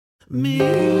Hello,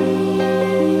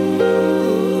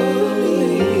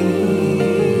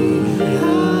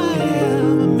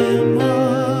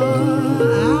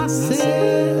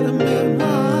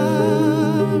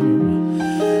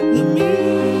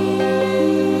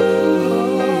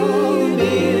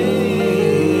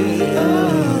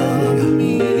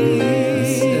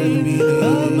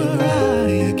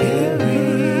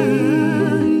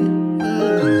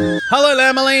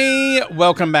 Emily.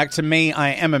 Welcome back to Me, I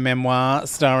Am a Memoir,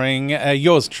 starring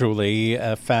yours truly,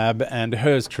 Fab, and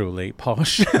hers truly,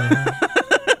 Posh,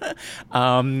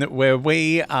 where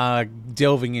we are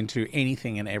delving into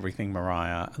anything and everything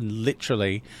Mariah.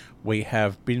 Literally, we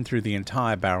have been through the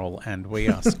entire barrel and we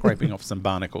are scraping off some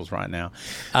barnacles right now.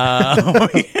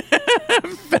 We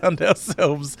found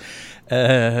ourselves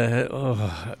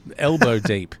elbow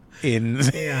deep in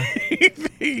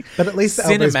but at least the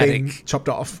elbow's been chopped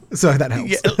off, so that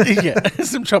helps. Yeah,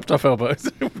 some chopped off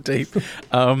elbows deep.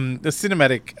 The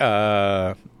cinematic,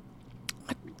 I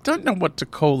don't know what to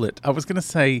call it. I was going to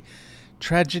say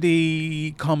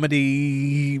tragedy,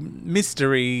 comedy,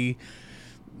 mystery,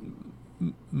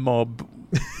 mob,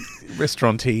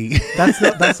 restaurant-y. That's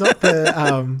not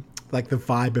the like the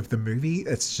vibe of the movie.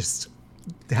 It's just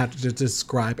how to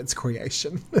describe its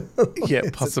creation. Yeah,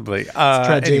 possibly.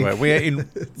 Anyway, we're in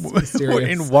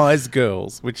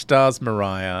WiseGirls, which stars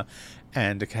Mariah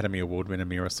and Academy Award winner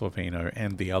Mira Sorvino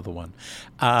and the other one.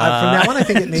 From now on, I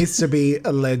think it needs to be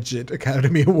alleged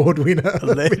Academy Award winner.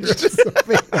 Alleged.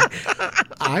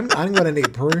 I'm going to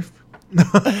need proof.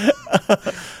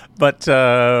 But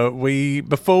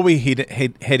before we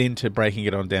head into breaking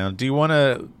it on down, do you want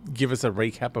to give us a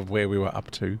recap of where we were up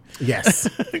to? Yes.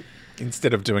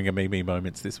 Instead of doing a me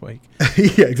moments this week.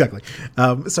 Yeah, exactly.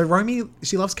 So Romy,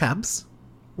 she loves cabs.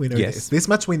 We know yes. this. This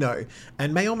much we know.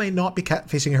 And may or may not be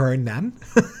catfishing her own nan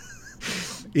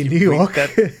in New York.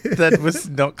 That was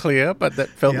not clear, but that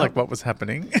felt like what was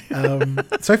happening.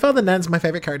 So far, the nan's my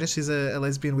favourite character. She's a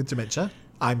lesbian with dementia.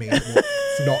 I mean,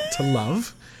 what's not to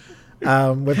love?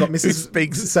 We've got Mrs.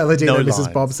 Saladino, Mrs. Lines.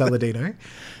 Bob Saladino,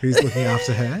 who's looking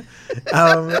after her.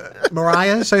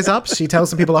 Mariah shows up. She tells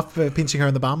some people off for pinching her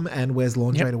in the bum and wears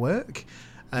lingerie to work.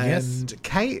 And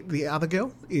Kate, the other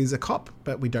girl, is a cop,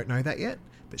 but we don't know that yet.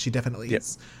 But she definitely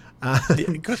is.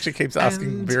 Because she keeps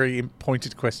asking very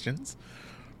pointed questions.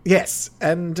 Yes,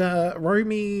 and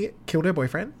Romy killed her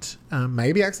boyfriend,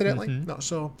 maybe accidentally, not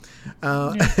sure.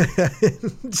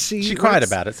 She cried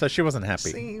about it, so she wasn't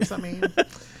happy. Seems, I mean,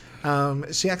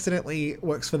 she accidentally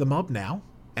works for the mob now,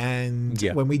 and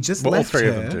when we just left all three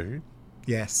her, of them do.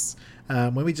 Yes,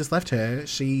 when we just left her,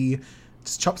 she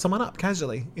just chopped someone up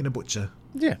casually in a butcher.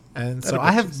 Yeah, and so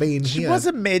I have been here. She was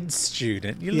a med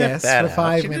student. You left that for 5 out.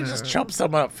 minutes. She didn't just chop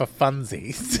someone up for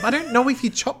funsies. I don't know if you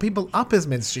chop people up as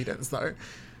med students, though.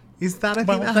 Is that a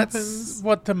thing that happens? That's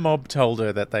what the mob told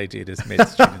her that they did as med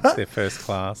students, their first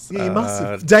class. Yeah, you must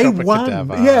have. Day one.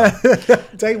 Yeah.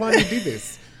 Day one you do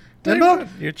this. Day one,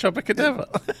 you chop a cadaver.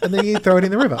 And then you throw it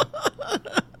in the river.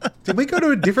 Did we go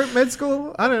to a different med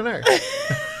school? I don't know.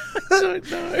 I don't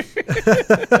know.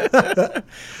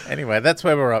 Anyway, that's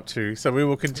where we're up to. So we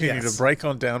will continue to break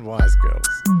on down WiseGirls.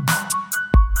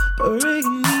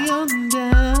 Breaking me on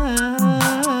down.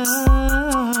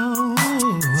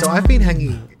 So I've been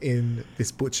hanging in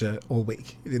this butcher all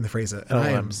week in the freezer. And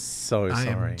I'm so sorry.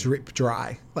 I am drip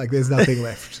dry. Like there's nothing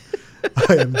left.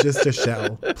 I am just a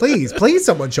shell. Please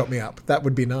someone chop me up. That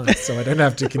would be nice so I don't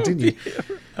have to continue.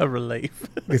 A relief.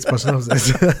 This podcast.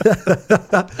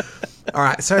 All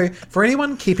right. So for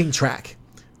anyone keeping track,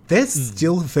 there's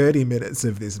still 30 minutes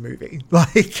of this movie.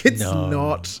 Like it's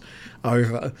not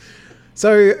over.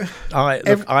 So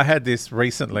I had this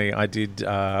recently. I've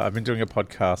been doing a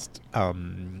podcast,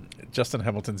 Justin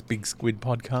Hamilton's Big Squid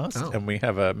podcast, and we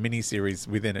have a mini series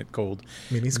within it called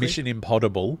Mission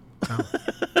Impossible.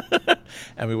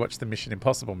 And we watch the Mission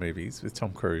Impossible movies with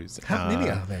Tom Cruise. How many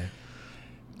are there?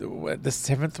 The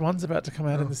 7th one's about to come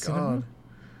out in the cinema.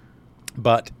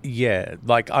 But yeah,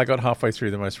 like I got halfway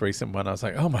through the most recent one. I was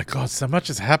like, oh my God, so much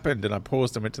has happened. And I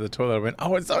paused and went to the toilet. I went,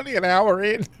 oh, it's only an hour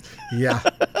in. Yeah.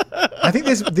 I think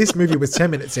this movie was 10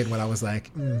 minutes in when I was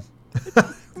like,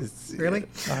 really?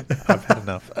 I've had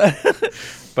enough.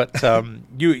 But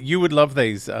you would love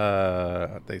these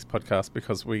podcasts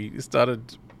because we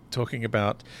started talking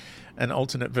about an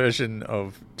alternate version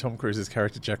of Tom Cruise's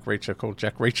character Jack Reacher called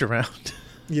Jack Reach Around.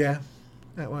 Yeah,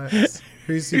 that works.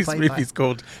 Whose movie's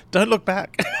called Don't Look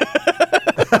Back.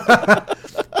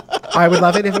 I would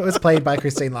love it if it was played by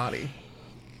Christine Lahti.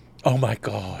 Oh my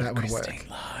God, that would Christine work.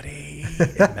 Lahti.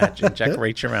 Imagine Jack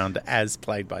Reacher-Round as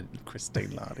played by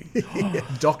Christine Lardy.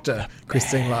 Dr.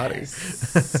 Christine Lardy.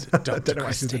 I don't know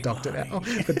why she's a doctor now,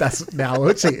 but that's now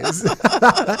what she is.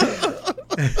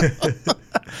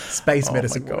 Space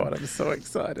medicine. Oh my God, I'm so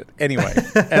excited. Anyway,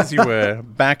 as you were,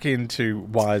 back into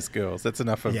WiseGirls. That's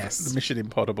enough of the Mission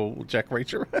Impossible Jack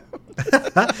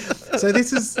Reacher-Round. So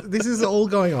this is all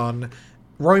going on.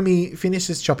 Romy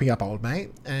finishes chopping up old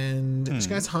mate, and she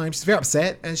goes home. She's very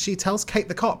upset, and she tells Kate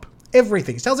the cop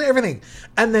everything. She tells her everything,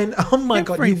 and then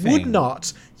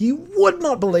God, you would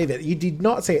not believe it. You did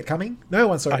not see it coming. No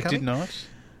one saw it coming. I did not.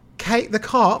 Kate the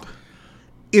cop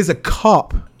is a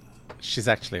cop. She's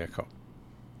actually a cop.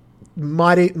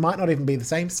 Might not even be the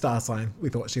same star sign we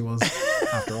thought she was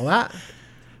after all that.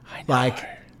 I know. Like,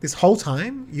 this whole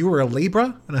time, you were a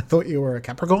Libra, and I thought you were a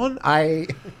Capricorn. I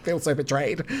feel so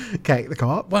betrayed. Kate the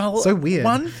cop. Well, so weird.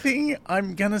 One thing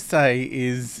I'm going to say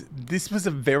is this was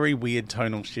a very weird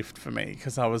tonal shift for me,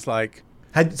 because I was like...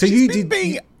 Did you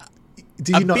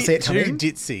not see it coming?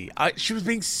 Too ditzy. She was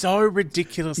being so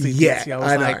ridiculously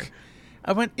ditzy.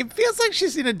 I went, it feels like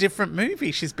she's in a different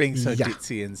movie. She's being so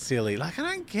ditzy and silly. Like, I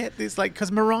don't get this. Like,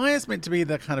 because Mariah's meant to be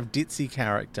the kind of ditzy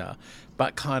character,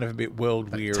 but kind of a bit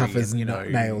world-weary. Tough as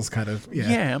nails, kind of.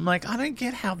 Yeah, I'm like, I don't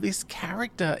get how this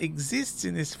character exists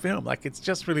in this film. Like, it's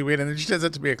just really weird. And then she turns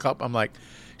out to be a cop. I'm like,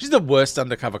 she's the worst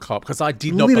undercover cop, because I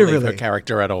did not believe her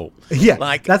character at all. Yeah.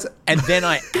 Like, and then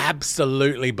I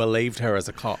absolutely believed her as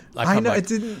a cop. Like, I know, it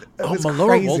didn't...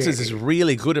 Laura Walters is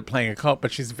really good at playing a cop,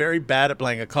 but she's very bad at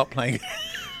playing a cop playing...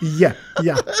 Yeah.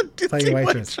 Playing a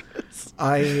waitress.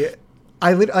 I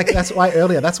like, that's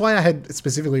why I had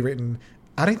specifically written,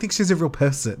 I don't think she's a real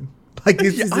person. Like,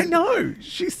 this I know.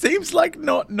 She seems like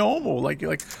not normal. Like, you're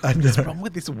like, what's wrong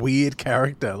with this weird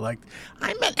character? Like,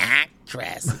 I'm an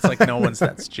actress. It's like, no one's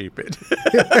that stupid.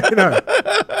 I know.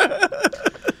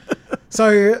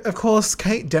 So, of course,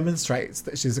 Kate demonstrates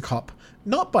that she's a cop,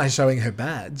 not by showing her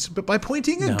badge, but by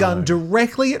pointing a gun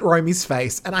directly at Romy's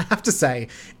face. And I have to say,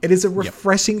 it is a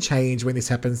refreshing change when this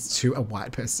happens to a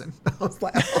white person. I was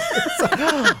like, they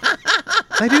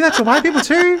do that to white people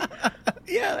too?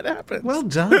 Yeah, it happens. Well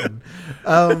done.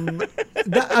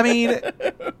 I mean,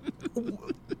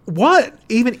 what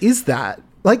even is that?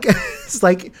 Like, it's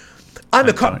like... I'm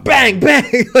a cop. Bang, bang.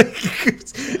 Like,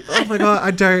 oh my God,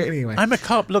 I don't. Anyway. I'm a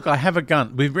cop. Look, I have a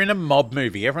gun. We're in a mob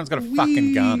movie. Everyone's got a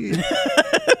fucking gun.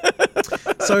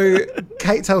 So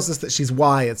Kate tells us that she's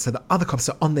wired, so the other cops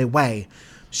are on their way.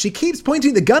 She keeps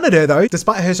pointing the gun at her, though,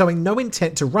 despite her showing no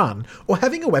intent to run or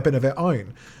having a weapon of her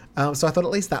own. So I thought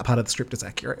at least that part of the script is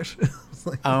accurate.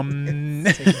 I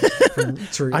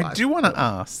do want to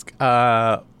ask,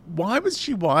 why was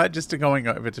she wired just to going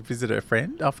over to visit her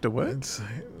friend after work?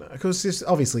 Because she's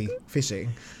obviously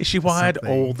fishing. Is she wired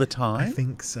all the time? I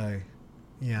think so.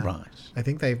 Yeah. Right. I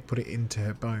think they put it into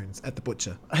her bones at the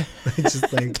butcher.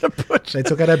 They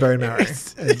took out her bone marrow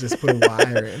and just put a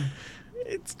wire in.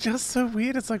 It's just so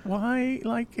weird. It's like, why?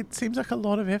 Like, it seems like a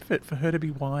lot of effort for her to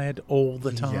be wired all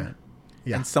the time.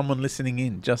 Yeah. And someone listening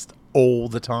in just all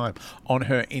the time on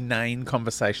her inane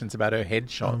conversations about her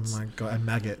headshots. Oh my God. And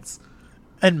maggots.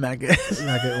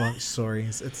 Maggot lunch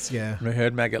stories. It's I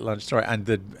heard maggot lunch story,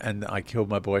 and I killed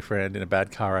my boyfriend in a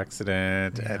bad car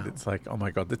accident, and it's like, oh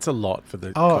my God, that's a lot for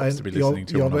the cops to be listening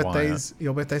to. Your birthday's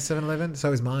 7-Eleven,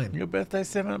 so is mine. Your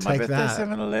birthday's my birthday's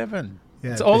 7-Eleven.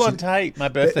 Yeah, it's all on tape. My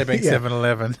birthday being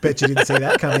 7-Eleven. Bet you didn't see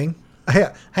that coming.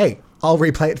 Hey, I'll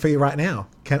replay it for you right now.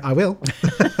 I will,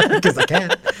 because I can.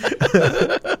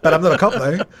 But I'm not a cop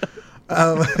though.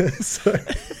 So.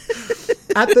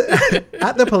 At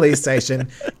the police station,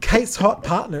 Kate's hot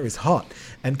partner is hot,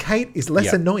 and Kate is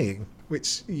less annoying,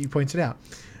 which you pointed out.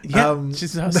 Yeah,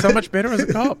 she's so much better as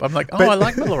a cop. I'm like, I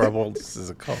like Laura Walters as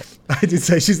a cop. I did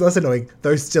say she's less annoying,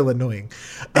 though still annoying.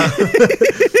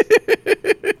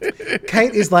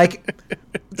 Kate is like,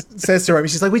 says to Romy,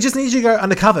 she's like, we just need you to go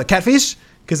undercover. Catfish?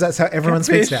 Because that's how everyone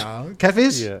speaks now.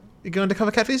 Catfish? Yeah. You go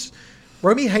undercover catfish?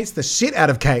 Romy hates the shit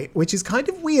out of Kate, which is kind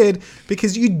of weird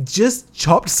because you just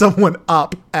chopped someone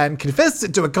up and confessed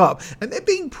it to a cop, and they're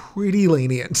being pretty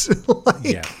lenient.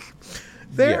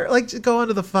 They're like, just go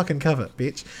under the fucking cover,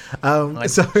 bitch. I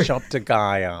chopped a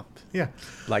guy up. Yeah.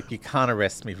 Like, you can't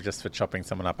arrest me just for chopping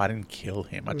someone up. I didn't kill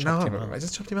him. I chopped him up. I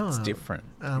just chopped him up. It's different.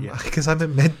 Because I'm a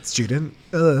med student.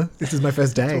 This is my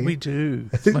first day. That's what we do.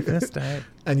 It's my first day.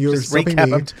 And you're just stopping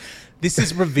me. This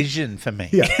is revision for me.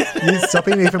 Yeah. You're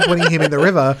stopping me from putting him in the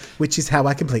river, which is how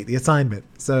I complete the assignment.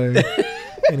 So,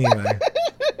 anyway.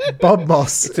 Bob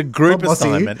Moss. It's a group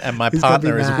assignment, and my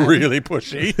partner is really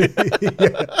pushy.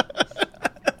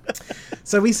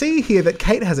 So we see here that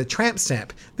Kate has a tramp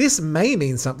stamp. This may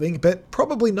mean something, but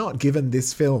probably not given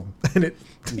this film. And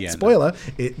spoiler,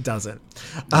 it doesn't.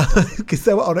 Because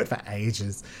they were on it for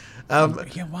ages.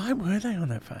 Why were they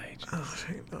on it for ages? Oh,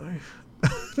 I don't know. I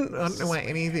don't know why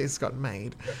any of this got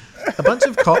made. A bunch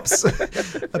of cops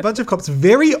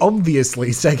very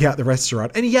obviously stake out the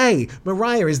restaurant. And yay,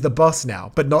 Mariah is the boss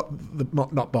now, but not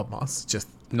Bob Moss, just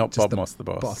Bob Moss, the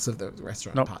boss of the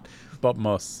restaurant not part. Bob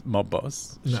Moss, mob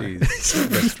boss. No. She's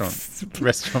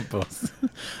restaurant boss.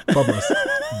 Bob Moss,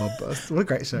 mob boss. What a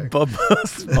great show. Bob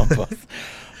Moss, mob boss.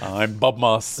 I'm Bob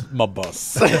Moss, mob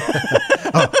boss.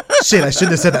 Oh, shit, I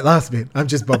shouldn't have said that last bit. I'm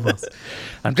just Bob Moss.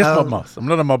 I'm just Bob Moss. I'm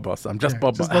not a mob boss. I'm just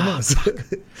Bob Moss.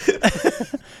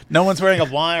 No one's wearing a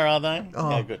wire, are they? Oh.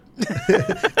 Yeah, good.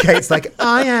 Kate's like,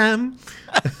 I am.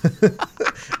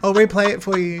 I'll replay it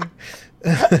for you.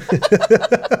 I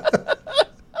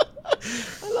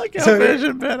like our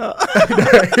version better.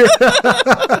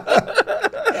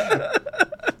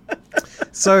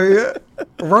 So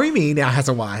Romy now has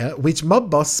a wire, which mob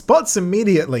boss spots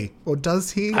immediately. Or does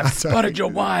he? I've spotted your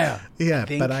wire. Yeah,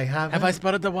 but I haven't. Have I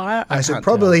spotted the wire? I should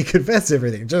probably confess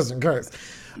everything, just in case.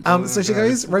 So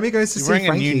Romy goes to see Frankie.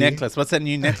 You're wearing a new necklace. What's that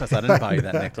new necklace? I didn't buy you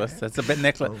that necklace. That's a bit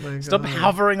necklace. Oh, stop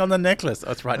hovering on the necklace.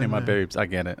 Oh, it's right near my boobs. I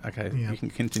get it. Okay, you can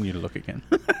continue to look again.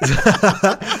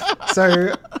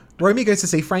 So Romy goes to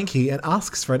see Frankie and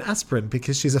asks for an aspirin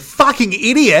because she's a fucking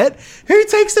idiot who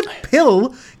takes a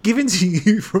pill given to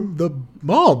you from the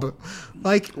mob.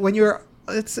 Like when you're...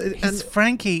 He's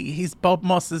Frankie. He's Bob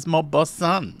Moss's mob boss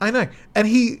son. I know.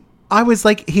 And I was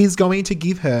like, he's going to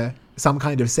give her some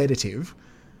kind of sedative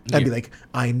and be like,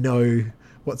 I know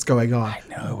what's going on. I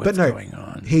know what's going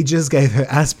on. He just gave her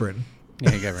aspirin.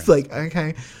 Yeah, he gave her. It's like,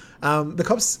 okay. The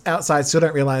cops outside still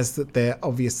don't realize that they're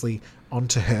obviously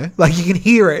onto her. Like, you can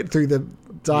hear it through the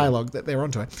dialogue that they're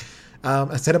onto her.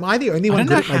 I said, am I the only one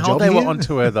good at my job I don't know how they here? were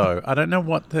onto her, though. I don't know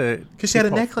what the... Because she had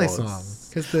a necklace on.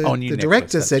 Because the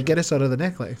director said, get us out of the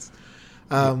necklace.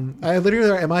 I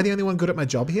literally, am I the only one good at my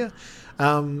job here?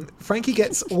 Frankie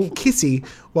gets all kissy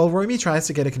while Romy tries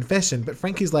to get a confession, but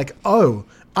Frankie's like, oh,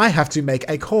 I have to make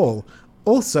a call.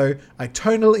 Also, I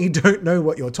totally don't know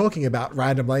what you're talking about,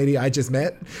 random lady I just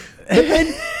met. But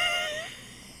then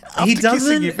he doesn't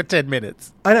kissing you for 10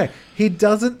 minutes. I know. He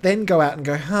doesn't then go out and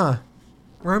go,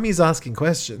 Romy's asking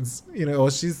questions, or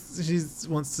she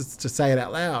wants to say it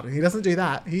out loud. He doesn't do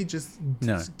that. He just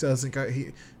doesn't go.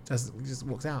 He just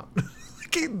walks out.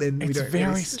 Then it's we don't very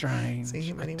really strange. See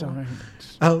him anymore.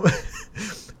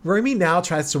 Romy now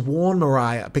tries to warn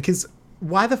Mariah because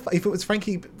if it was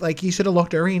Frankie, like, he should have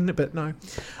locked her in, but no.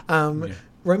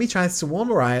 Romy tries to warn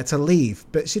Mariah to leave,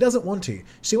 but she doesn't want to.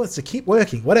 She wants to keep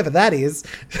working, whatever that is.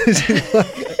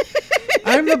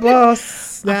 I'm the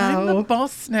boss now. I'm the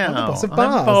boss now. I'm the boss of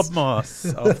bars. I'm Bob Moss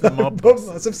of the mob Bob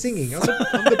Moss of singing. I'm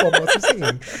the Bob Moss of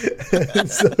singing.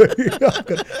 So I've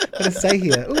got to say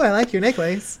here, oh, I like your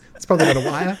necklace. It's probably not a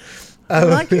wire. I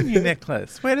like your new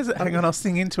necklace. Where does it? Hang on, I'll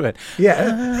sing into it. Yeah.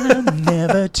 I'm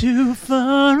never too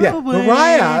far away.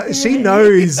 Mariah, she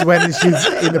knows when she's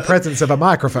in the presence of a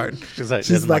microphone. She's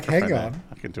like, hang on.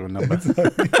 I can do a number.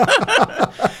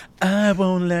 I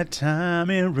won't let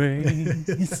time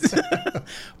erase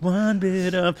one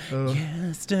bit of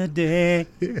yesterday.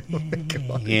 Oh my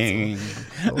God,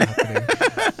 it's all happening.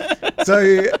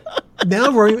 So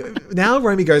now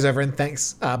Romy goes over and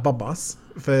thanks Bob Moss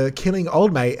for killing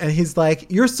old mate, and he's like,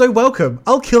 you're so welcome,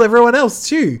 I'll kill everyone else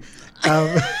too.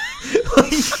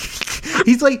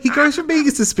 He's like, he goes from being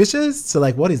suspicious to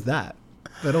like, what is that?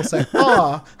 But also,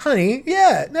 honey,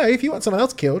 if you want someone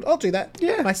else killed, I'll do that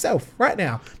myself right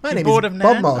now. My name is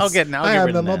Bob Moss. I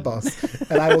am the mob boss,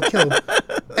 and I will kill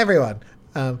everyone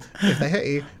if they hurt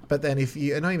you. But then if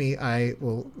you annoy me, I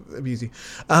will abuse you.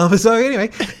 So anyway,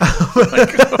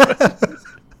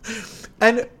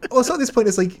 and also at this point,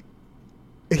 it's like,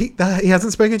 he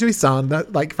hasn't spoken to his son.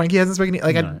 Like, Frankie hasn't spoken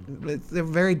to... they're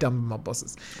very dumb mob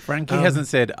bosses. Frankie hasn't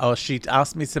said, she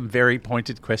asked me some very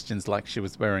pointed questions like she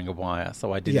was wearing a wire,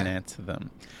 so I didn't answer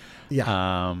them. Yeah.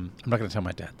 I'm not going to tell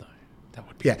my dad, though. That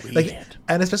would be weird.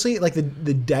 And especially, like, the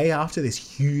day after this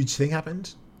huge thing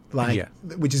happened,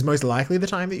 which is most likely the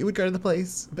time that you would go to the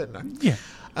police, but no. Yeah.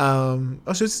 She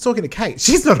was just talking to Kate.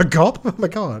 She's not a cop. Oh, my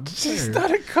God. She's not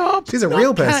a cop. She's a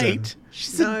real person. Kate.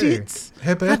 She's a ditz.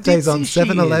 Her birthday's on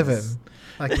 7/11.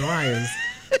 Like Mariah's.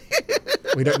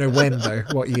 We don't know when, though.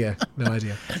 What year? No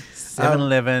idea.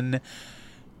 7/11.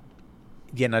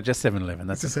 Just 7/11.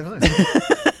 That's just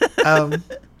 7/11.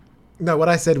 No, what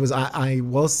I said was I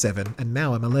was 7 and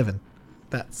now I'm 11.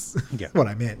 That's what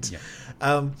I meant. Yeah.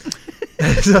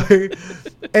 So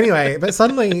anyway, but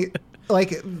suddenly, like,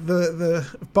 the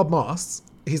Bob Moss,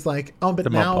 he's like, oh, but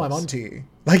The now mob I'm boss. onto you.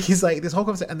 Like, he's like, this whole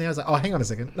conversation, and then I was like, oh, hang on a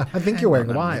second. I think you're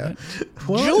wearing a wire.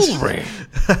 What? Jewelry.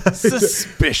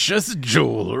 Suspicious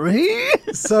jewelry.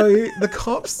 So the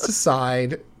cops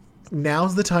decide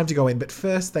now's the time to go in, but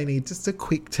first they need just a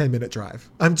quick 10-minute drive.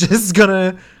 I'm just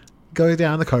gonna go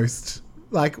down the coast.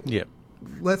 Like, Yep.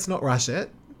 let's not rush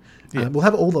it. Yeah. We'll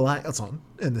have all the lights on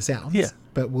and the sounds, Yeah.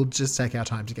 but we'll just take our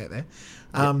time to get there.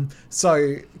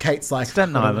 So Kate's like...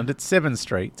 Staten Island, it's 7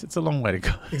 streets. It's a long way to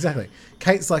go. Exactly.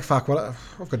 Kate's like, fuck, what?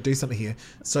 I've got to do something here.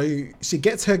 So she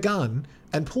gets her gun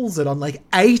and pulls it on like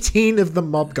 18 of the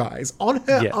mob guys on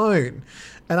her own.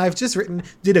 And I've just written,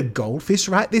 did a goldfish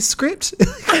write this script?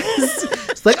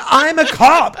 It's like, I'm a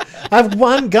cop. I have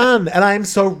one gun and I'm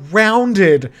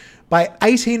surrounded by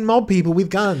 18 mob people with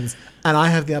guns. And I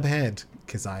have the upper hand.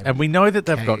 And we know that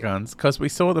they've got guns because we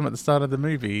saw them at the start of the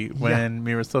movie when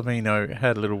Mira Sorvino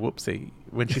had a little whoopsie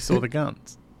when she saw the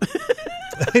guns.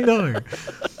 I know.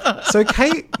 So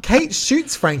Kate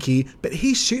shoots Frankie, but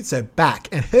he shoots her back,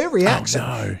 and her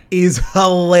reaction is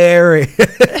hilarious.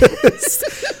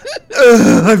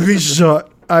 I've been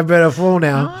shot. I better fall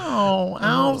now.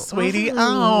 Oh, sweetie.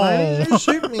 Why did you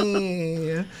shoot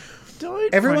me?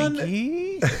 Don't, Everyone.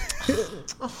 Frankie.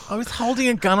 I was holding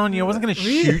a gun on you. I wasn't going to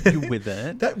shoot you with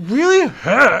it. That really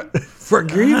hurt,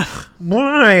 Frankie.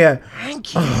 Why?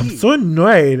 Frankie. I'm so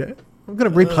annoyed. I'm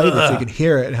going to replay this so you can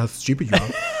hear it and how stupid you are.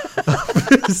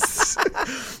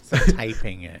 So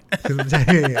taping it.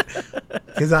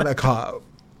 Because I'm a cop.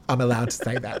 I'm allowed to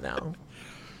say that now.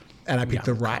 And I picked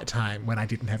the right time when I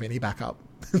didn't have any backup.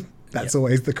 That's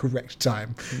always the correct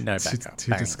time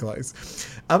to disclose.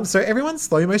 So everyone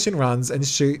slow motion runs and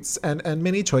shoots, and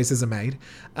many choices are made.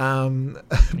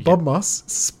 Bob Moss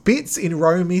spits in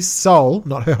Romy's soul,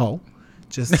 not her hole,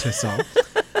 just her soul.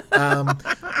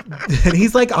 And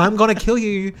he's like, "I'm gonna kill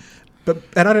you."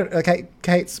 And I don't. Okay,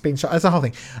 Kate's been shot. That's the whole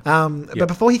thing. But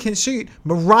before he can shoot,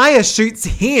 Mariah shoots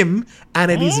him, and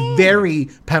it is very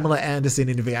Pamela Anderson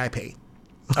in VIP.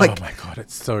 Like, oh my God,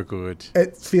 it's so good.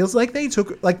 It feels like they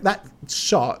took, like, that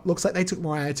shot looks like they took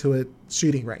Mariah to a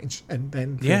shooting range and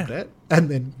then filmed it and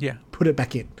then put it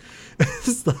back in.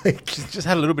 It's like... She's just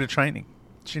had a little bit of training.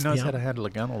 She knows how to handle a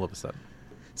gun all of a sudden.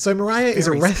 So Mariah is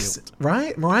arrested,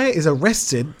 right? Mariah is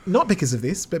arrested, not because of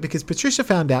this, but because Patricia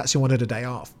found out she wanted a day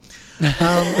off.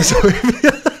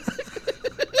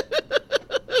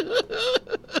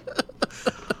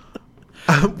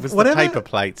 It was the paper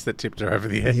plates that tipped her over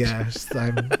the edge. Yeah.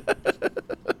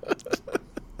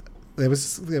 There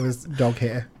was dog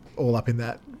hair all up in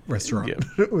that restaurant. Yep.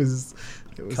 It was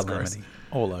gross.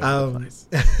 All over the place.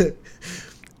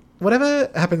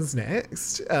 Whatever happens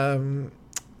next,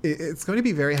 it's going to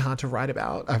be very hard to write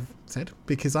about, I've said,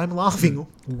 because I'm laughing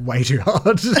way too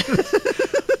hard.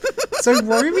 So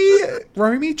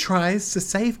Romy tries to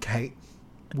save Kate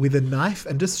with a knife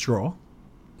and a straw.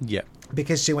 Yeah.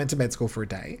 Because she went to med school for a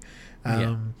day.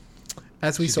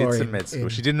 As we saw in med school.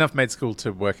 She did enough med school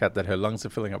to work out that her lungs are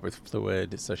filling up with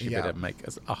fluid, so she better make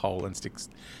a hole and stick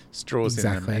straws in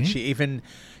them. And she even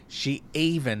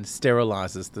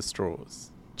sterilizes the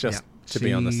straws just to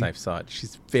be on the safe side.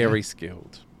 She's very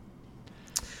skilled.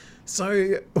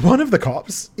 So one of the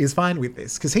cops is fine with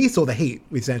this because he saw the heat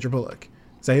with Sandra Bullock.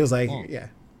 So he was like,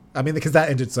 I mean, because that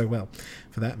ended so well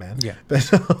for that man. Yeah. But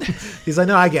he's like,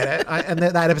 no, I get it. And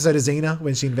that episode of Xena,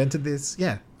 when she invented this,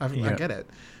 I get it.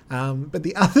 But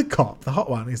the other cop, the hot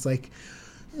one, is like,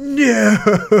 no.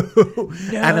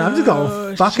 And I'm just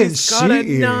going to fucking shoot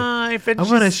you. Knife and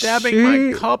she's stabbing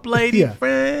my cop lady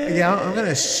friend. Yeah, I'm going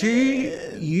to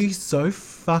shoot you so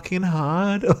fucking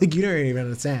hard. Like, you don't even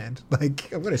understand.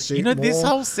 Like, I'm going to shoot more. This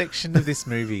whole section of this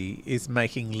movie is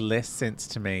making less sense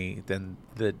to me than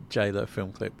the J-Lo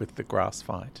film clip with the grass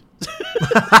fight.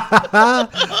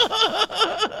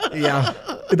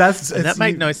 That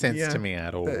made no sense to me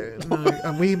at all.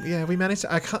 We managed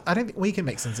to, I don't think we can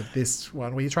make sense of this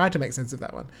one. We tried to make sense of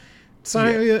that one.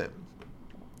 So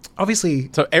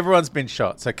obviously, so everyone's been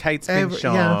shot. So Kate's been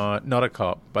shot, not a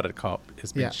cop, but a cop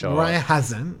has been shot. Mariah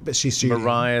hasn't, but she's shooting.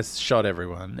 Mariah's shot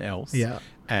everyone else. Yeah.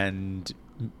 And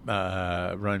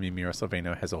Romy Mira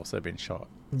Sorvino has also been shot.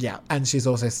 Yeah, and she's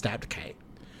also stabbed Kate.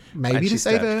 Maybe to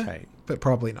save her, Kate. But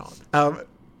probably not.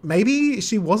 Maybe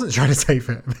she wasn't trying to save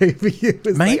her. Maybe it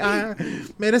was like,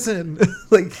 medicine.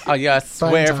 Like, oh yeah, I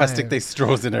swear if I stick these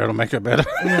straws in her, it'll make her better.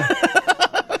 Yeah.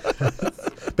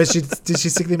 But did she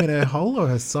stick them in her hole or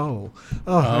her soul?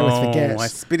 Oh, I always forget. I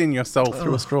spit in your soul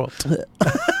through a straw.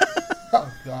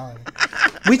 Oh God.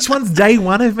 Which one's day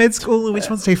 1 of med school and which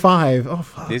one's day 5? Oh,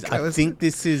 fuck. I think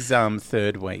this is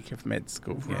 3rd week of med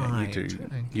school. Right. Yeah,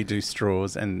 you do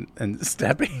straws and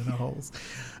stabbing. The holes.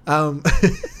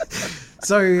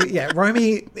 So, yeah,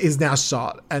 Romy is now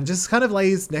shot and just kind of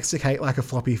lays next to Kate like a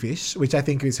floppy fish, which I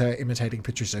think is her imitating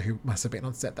Patricia, who must have been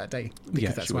on set that day,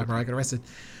 because that's why Mariah got arrested.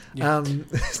 Yeah.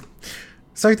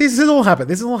 So this has all happened.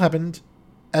 This has all happened,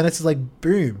 and it's like,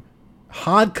 boom,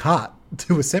 hard cut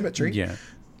to a cemetery. Yeah.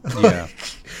 Yeah.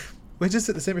 We're just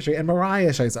at the cemetery, and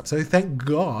Mariah shows up. So thank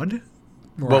God.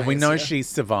 Well, we know she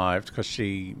survived because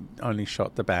she only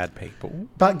shot the bad people.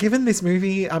 But given this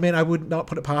movie, I mean, I would not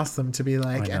put it past them to be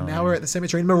like, and now we're at the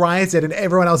cemetery, and Mariah's dead, and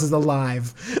everyone else is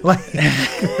alive. Like,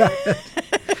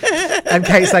 and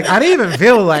Kate's like, I didn't even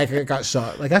feel like it got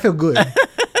shot. Like, I feel good.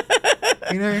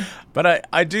 You know? But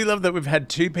I do love that we've had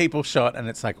 2 people shot, and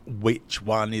it's like, which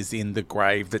one is in the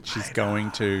grave that she's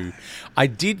going to? I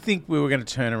did think we were going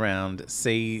to turn around,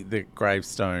 see the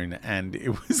gravestone, and it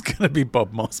was going to be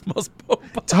Bob Moss. Bob.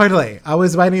 Totally. I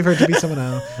was waiting for it to be someone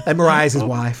else. And Mariah's his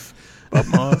wife. Bob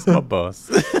Moss, my boss.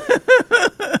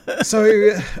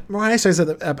 So Mariah shows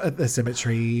up at the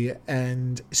cemetery,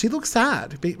 and she looks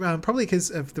sad, probably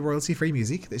because of the royalty-free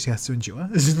music that she has to endure.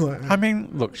 I mean,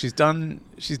 look, she's done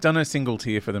her single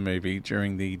tear for the movie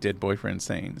during the dead boyfriend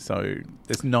scene, so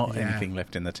there's not anything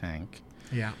left in the tank.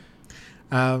 Yeah.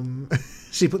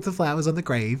 She puts the flowers on the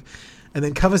grave and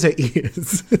then covers her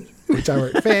ears, which I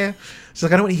wrote fair. She's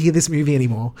like, I don't want to hear this movie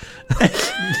anymore.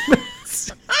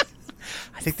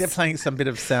 I think they're playing some bit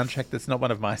of soundtrack that's not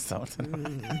one of my songs. I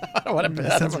don't want to.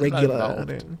 It sounds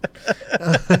regular.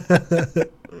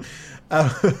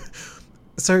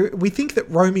 So we think that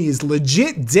Romy is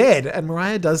legit dead, and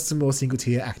Mariah does some more single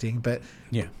tear acting. But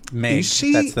yeah, Meg.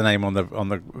 That's the name on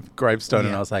the gravestone,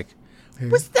 and I was like,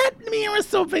 was that Mira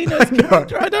Sorvino's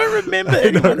character? I don't remember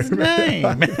anyone's name.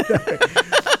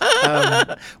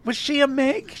 Was she a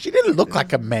Meg? She didn't look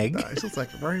like a Meg. No, she looks like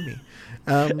Romy.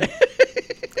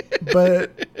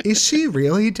 But is she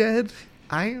really dead?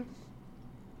 I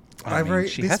wrote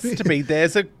she has to be.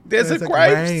 There's a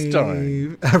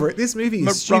gravestone. I wrote this movie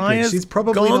is stupid. She's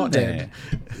probably not dead.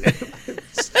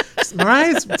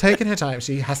 Mariah's taken her time.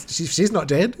 She's not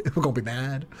dead. We're gonna be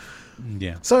mad.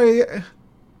 Yeah. So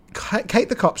Kate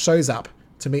the cop shows up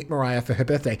to meet Mariah for her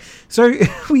birthday. So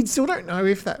we still don't know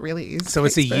if that really is. So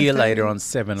Kate's it's a year birthday. later on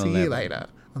 7/11. It's a year later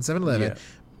on 7/11. Yeah.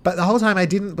 But the whole time I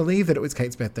didn't believe that it was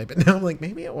Kate's birthday. But now I'm like,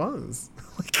 maybe it was.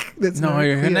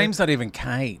 Her name's not even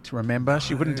Kate. Remember,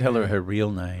 she wouldn't tell her real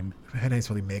name. Her name's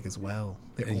probably Meg as well.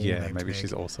 Yeah, maybe Meg.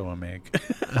 She's also a Meg.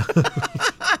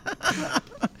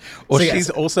 Or so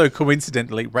she's also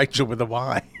coincidentally Rachel with a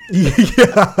Y.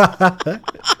 Yeah.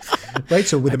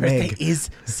 Rachel with a Meg. My birthday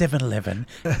is 7/11.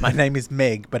 My name is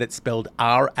Meg, but it's spelled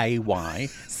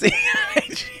RAYCHEL.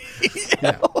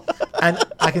 Yeah. And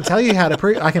I can tell you how to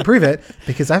prove. I can prove it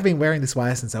because I've been wearing this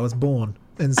wire since I was born,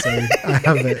 and so I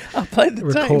have it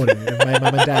recorded of my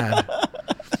mum and dad.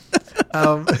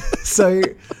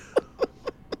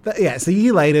 It's a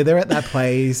year later. They're at that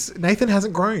place. Nathan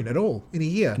hasn't grown at all in a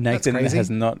year. Nathan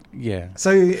has not. Yeah.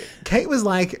 So Kate was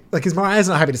like, because Mariah's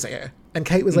not happy to see her, and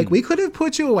Kate was like, "We could have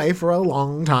put you away for a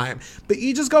long time, but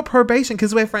you just got probation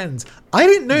because we're friends. I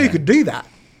didn't know you could do that.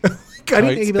 I didn't know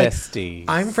you'd be like,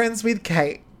 I'm friends with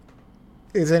Kate."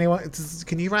 Is anyone?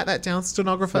 Can you write that down,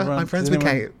 stenographer? I'm friends with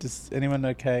Kate. Does anyone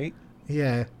know Kate?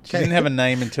 Yeah. She didn't have a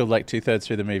name until like 2/3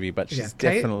 through the movie, but she's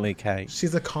definitely Kate.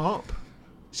 She's a cop.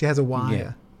 She has a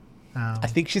wire. Yeah. I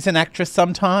think she's an actress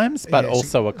sometimes, but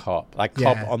also a cop. Like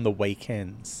cop on the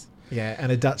weekends. Yeah, and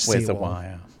a Dutch wears seawall. A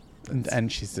wire. And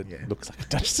she's looks like a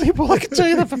Dutch seawall. I can tell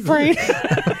you that for free.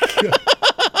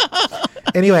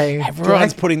 Anyway.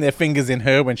 Everyone's putting their fingers in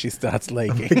her when she starts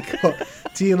leaking. Oh,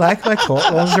 do you like my court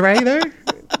lingerie though?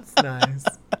 It's nice.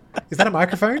 Is that a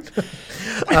microphone?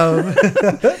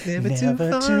 Never too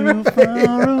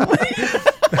far away.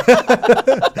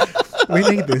 We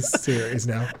need this series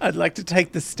now. I'd like to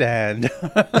take the stand.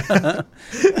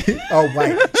 Oh,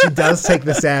 wait. She does take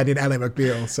the stand in Ally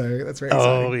McBeal, so that's very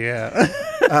exciting. Oh,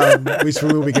 yeah. Which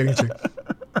we will be getting to.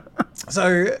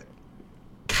 So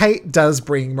Kate does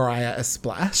bring Mariah a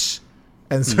splash.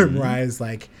 And so Mariah's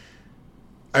like,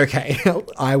 okay,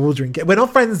 I will drink it. We're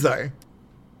not friends, though.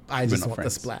 I just want the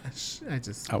splash.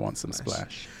 I want some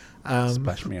splash.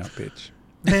 Splash me up, bitch.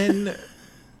 Then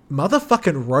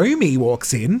motherfucking Romy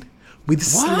walks in with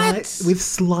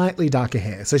slightly darker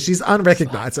hair. So she's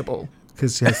unrecognizable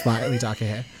because she has slightly darker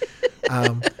hair.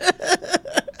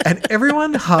 And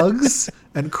everyone hugs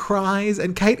and cries.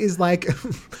 And Kate is like,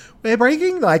 we're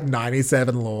breaking like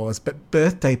 97 laws, but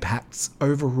birthday pacts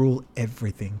overrule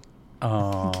everything.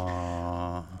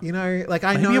 Aww. You know, like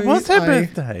I Maybe know it was her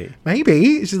birthday.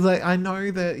 Maybe she's like, I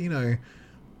know that, you know,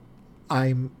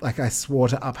 I swore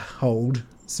to uphold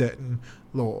certain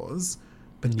laws,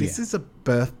 but this is a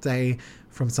birthday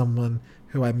from someone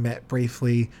who I met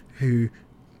briefly who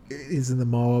is in the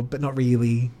mob, but not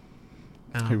really.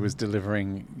 Who was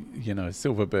delivering, you know,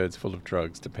 silver birds full of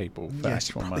drugs to people for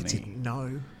actual money. Didn't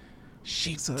know.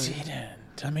 She didn't.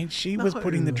 I mean, she was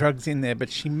putting the drugs in there,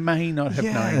 but she may not have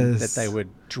known that they were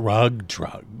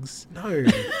drugs. No.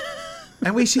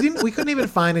 And we couldn't even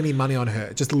find any money on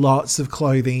her. Just lots of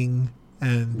clothing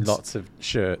and lots of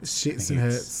shirts, shits and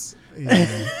hurts,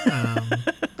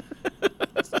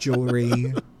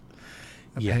 jewelry,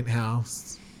 a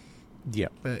penthouse. Yeah,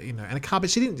 but you know, and a car. But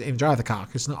she didn't even drive the car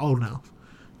because she's not old enough.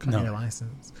 Can't get a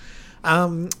license.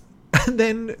 And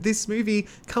then this movie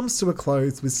comes to a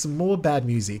close with some more bad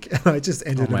music, and I just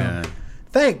ended it on,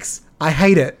 thanks, I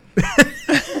hate it.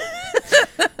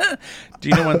 Do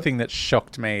you know one thing that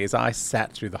shocked me is I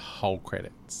sat through the whole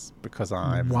credits because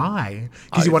Why?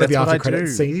 Because you want to be after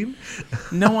credits scene?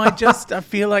 No, I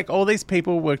feel like all these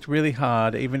people worked really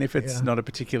hard, even if it's not a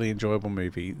particularly enjoyable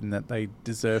movie, and that they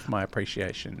deserve my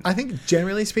appreciation. I think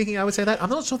generally speaking, I would say that. I'm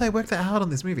not sure they worked that hard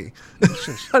on this movie.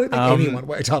 I don't think anyone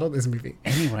worked hard on this movie.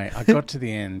 Anyway, I got to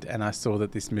the end and I saw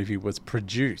that this movie was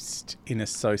produced in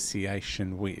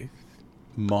association with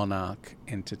Monarch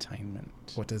Entertainment.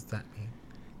 What does that mean?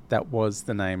 That was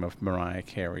the name of Mariah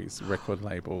Carey's record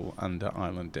label under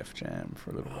Island Def Jam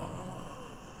for a little while.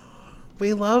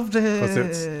 We loved it. Because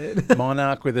it's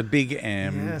Monarch with a big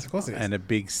M and a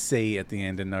big C at the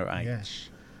end and no H.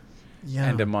 Yeah.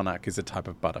 And a monarch is a type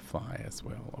of butterfly as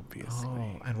well, obviously.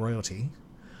 Oh, and royalty.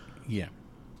 Yeah.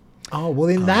 Oh, well,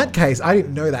 in that case, I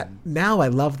didn't know that. Now I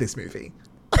love this movie.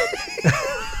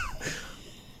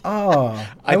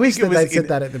 I wish that they'd said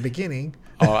that at the beginning.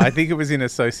 I think it was in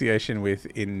association with,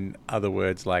 in other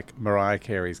words, like Mariah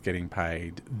Carey's getting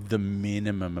paid the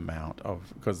minimum amount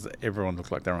of, because everyone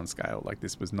looked like they're on scale. Like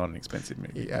this was not an expensive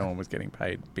movie. Yeah. No one was getting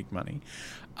paid big money.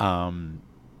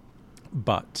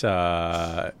 But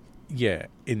in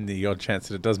the odd chance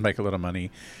that it does make a lot of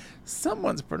money,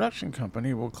 someone's production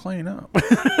company will clean up.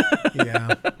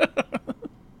 Yeah.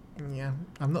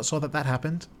 I'm not sure that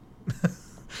happened.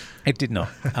 It did not.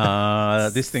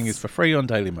 This thing is for free on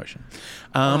Dailymotion.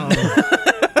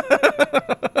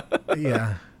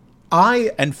 Yeah.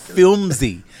 And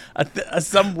Filmzy.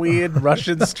 Some weird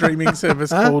Russian streaming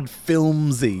service called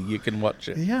Filmzy. You can watch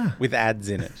it. Yeah. With ads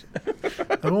in it.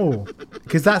 Oh.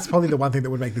 Because that's probably the one thing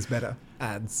that would make this better.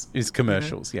 Ads. Is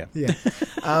commercials, yeah. Yeah.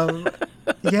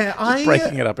 Just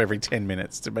breaking it up every 10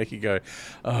 minutes to make you go,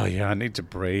 oh, yeah, I need to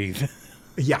breathe.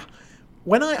 Yeah.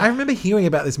 When I remember hearing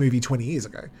about this movie 20 years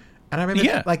ago, and I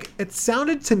remember, it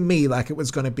sounded to me like it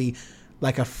was going to be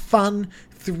like a fun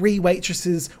 3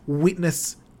 waitresses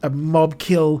witness a mob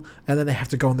kill, and then they have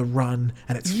to go on the run,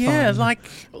 and it's fun. Yeah,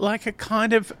 like a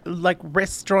kind of like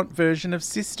restaurant version of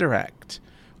Sister Act.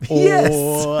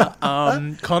 Or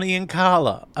Connie and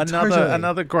Carla,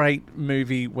 another great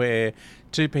movie where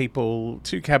 2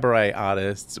 cabaret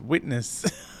artists witness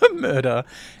a murder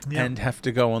and have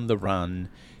to go on the run.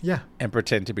 Yeah. And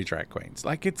pretend to be drag queens.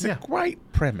 Like, it's a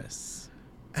great premise.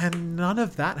 And none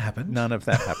of that happened.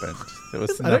 There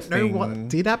was I don't know what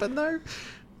did happen, though.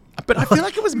 But I feel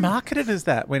like it was marketed as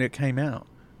that when it came out.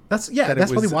 That's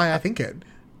probably why I think it.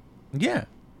 Yeah.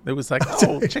 It was like,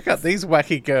 check out these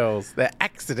wacky girls. They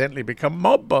accidentally become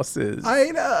mob bosses. I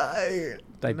know.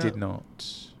 They did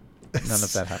not. None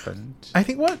of that happened. I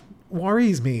think what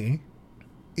worries me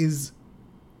is,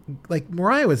 like,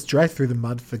 Mariah was dragged through the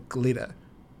mud for glitter.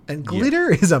 And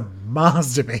glitter is a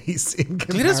masterpiece in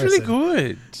comparison. Glitter's really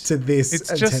good to this.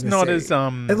 It's just not as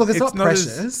look, it's not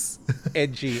precious, as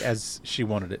edgy as she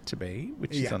wanted it to be,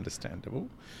 which is understandable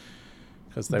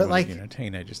because they wanted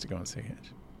teenagers to go and see it.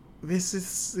 This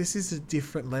is a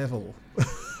different level.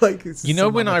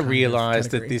 When I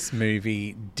realised that this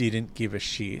movie didn't give a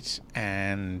shit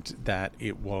and that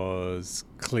it was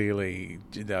clearly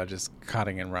they were just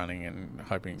cutting and running and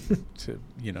hoping to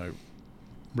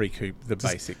recoup the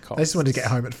basic costs. They just wanted to get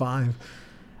home at 5.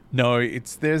 No,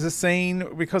 there's a scene,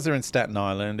 because they're in Staten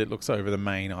Island, it looks over the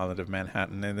main island of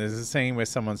Manhattan, and there's a scene where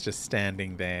someone's just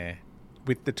standing there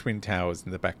with the Twin Towers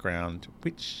in the background,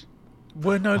 which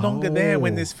were no longer there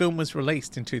when this film was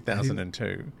released in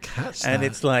 2002. And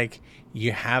it's like,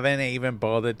 you haven't even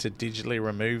bothered to digitally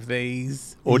remove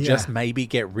these or just maybe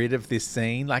get rid of this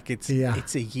scene. Like, it's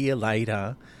a year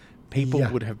later. People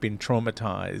would have been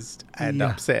traumatized and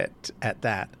upset at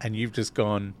that. And you've just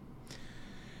gone,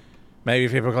 maybe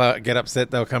if people get upset,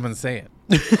 they'll come and see it.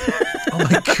 Oh,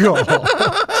 my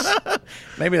God.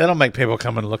 Maybe that'll make people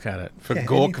come and look at it for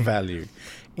gawk value.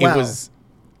 It was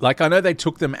like, I know they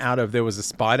took them out of, there was a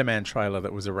Spider-Man trailer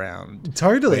that was around.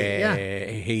 Totally, where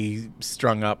he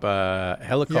strung up a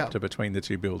helicopter between the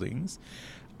two buildings.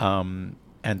 And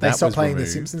they stopped playing the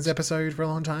Simpsons episode for a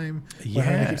long time. Yeah.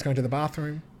 Where Homer keeps going to the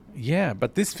bathroom. Yeah,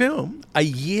 but this film, a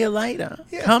year later,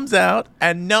 comes out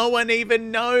and no one even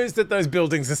knows that those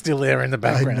buildings are still there in the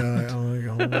background. I know.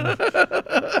 Oh, my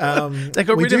God. They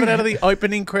got rid of it out of the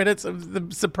opening credits of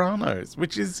The Sopranos,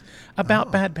 which is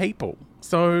about bad people.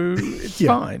 So it's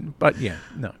fine. But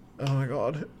no. Oh, my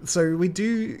God. So we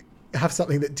do have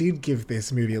something that did give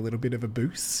this movie a little bit of a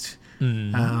boost.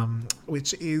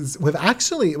 Which is we've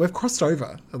crossed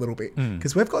over a little bit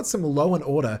because we've got some Law and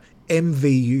Order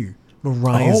MVU,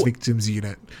 Mariah's Victims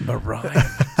Unit.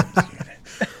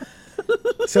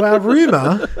 So our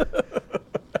rumor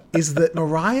is that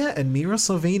Mariah and Mira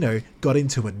Sorvino got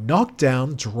into a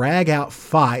knockdown, drag-out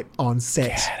fight on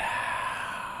set.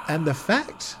 And the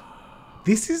fact,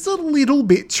 this is a little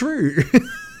bit true.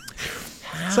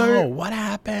 So what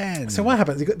happened? So what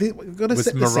happens?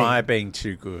 Was Mariah being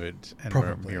too good? And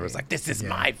Mira was like, "This is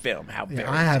my film. How very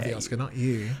I have the Oscar, not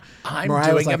you." I'm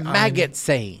doing a maggot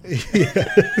scene.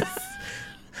 I've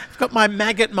got my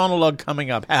maggot monologue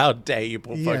coming up. How dare you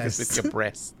pull focus with your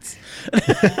breasts?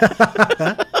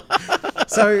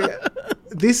 So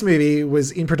this movie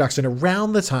was in production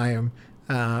around the time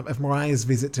of Mariah's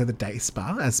visit to the day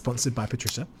spa, as sponsored by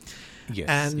Patricia.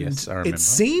 Yes, I remember. It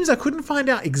seems, I couldn't find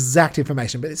out exact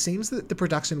information, but it seems that the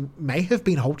production may have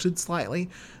been halted slightly.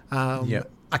 I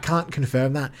can't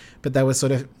confirm that, but they were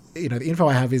sort of, the info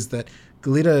I have is that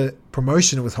Glitter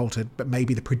promotion was halted, but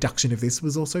maybe the production of this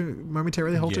was also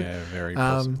momentarily halted. Yeah, very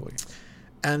possibly.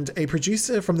 And a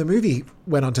producer from the movie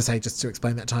went on to say, just to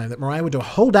explain that time, that Mariah would do a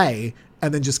whole day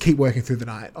and then just keep working through the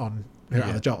night on her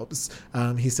other jobs.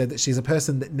 He said that she's a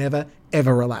person that never,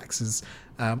 ever relaxes,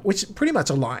 which pretty much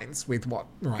aligns with what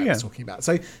Mariah was talking about.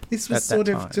 So this was sort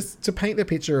of just to paint the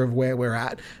picture of where we're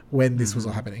at when this was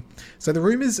all happening. So the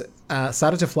rumours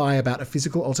started to fly about a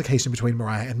physical altercation between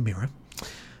Mariah and Mira.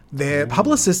 Their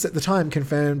publicists at the time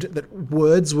confirmed that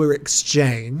words were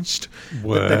exchanged.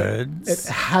 Words?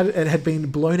 It had been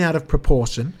blown out of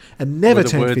proportion and never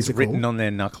turned words physical. Written on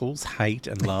their knuckles, hate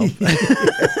and love.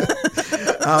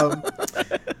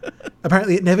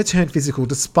 Apparently, it never turned physical,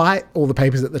 despite all the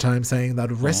papers at the time saying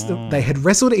they had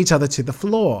wrestled each other to the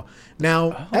floor.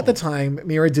 Now, at the time,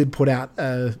 Mira did put out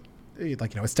a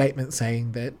statement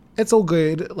saying that it's all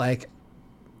good. Like,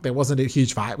 there wasn't a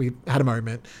huge fight. We had a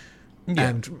moment. Yeah.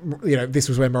 And, this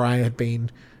was when Mariah had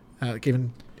been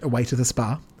given away to the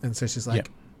spa. And so she's like,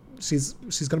 she's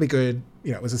going to be good.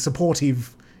 It was a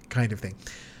supportive kind of thing.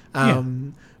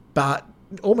 But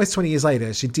almost 20 years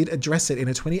later, she did address it in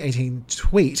a 2018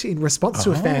 tweet in response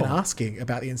to a fan asking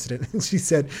about the incident. And she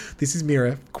said, this is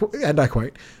Mira, and I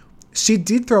quote, "She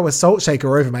did throw a salt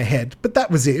shaker over my head, but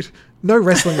that was it. No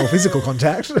wrestling or physical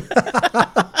contact."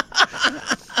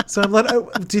 So I'm like,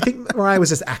 do you think Mariah was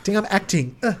just acting? I'm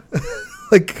acting. Well,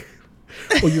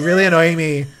 you're really annoying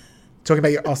me talking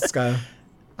about your Oscar.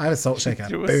 I have a salt shaker.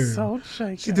 She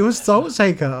do a salt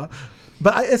shaker.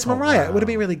 But it's Mariah. It would have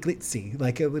been really glitzy,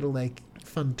 like a little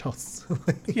fun toss.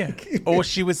 Or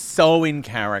she was so in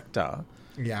character.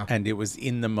 Yeah. And it was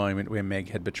in the moment where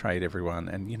Meg had betrayed everyone,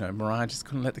 and Mariah just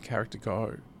couldn't let the character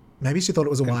go. Maybe she thought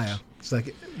it was a wire. She's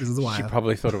like, "This is a wire." She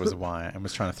probably thought it was a wire and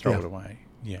was trying to throw it away.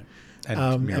 Yeah.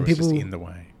 And Mira was just in the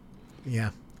way.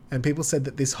 Yeah. And people said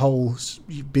that this whole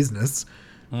business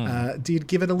did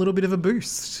give it a little bit of a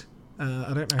boost.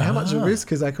 I don't know how much of a boost,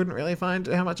 because I couldn't really find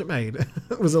how much it made.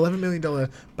 It was $11 million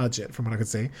budget from what I could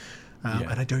see. And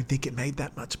I don't think it made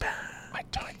that much back. I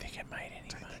don't think it made any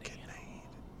money.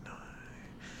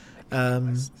 No. It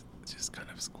was just kind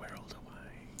of squirreled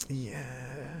away. Yeah.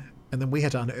 And then we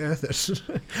had to unearth it.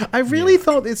 I really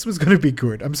thought this was going to be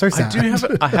good. I'm so sad.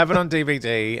 I have it on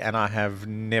DVD, and I have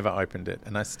never opened it,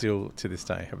 and I still, to this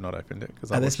day, have not opened it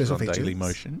because I watched it on Daily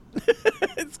Motion.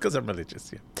 It's because I'm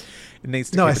religious. Yeah, it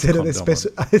needs to. No, I said it.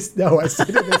 Special. I said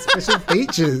it. There's special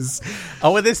features.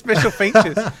 Oh, are there special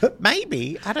features?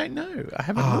 Maybe, I don't know. I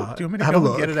haven't looked. Do you want me to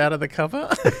go and get it out of the cover?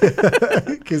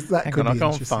 Because that Hang could on, be I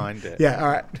can't interesting. find it. Yeah. All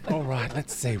right. All right.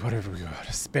 Let's see. What have we got?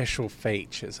 Special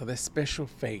features. Are there special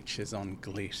features on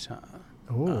Glitter?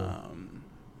 Oh.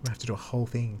 I have to do a whole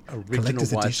thing. Original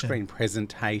widescreen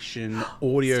presentation,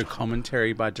 audio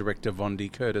commentary by director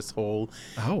Vondi Curtis Hall.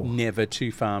 Oh. Never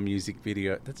Too Far music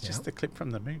video. That's just the clip from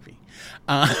the movie.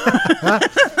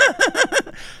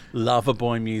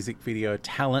 Loverboy music video,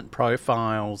 talent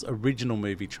profiles, original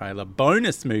movie trailer,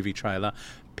 bonus movie trailer,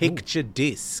 picture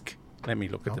disc. Let me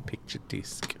look at the picture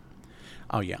disc.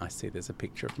 Oh, yeah, I see there's a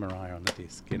picture of Mariah on the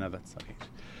disc. That's not it.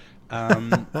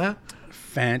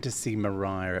 Fantasy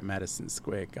Mariah at Madison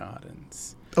Square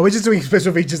Gardens. Oh, we're just doing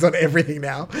special features on everything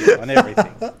now. On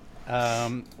everything.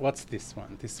 What's this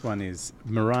one? This one is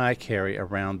Mariah Carey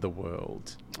Around the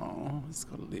World. Oh, it's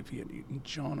got Olivia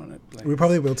Newton-John on it. Please. We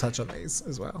probably will touch on these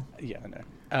as well. Yeah, I know.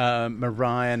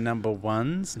 Mariah number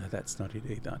ones. No, that's not it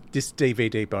either. This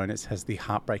DVD bonus has the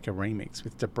Heartbreaker remix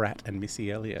with Debrat and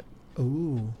Missy Elliott.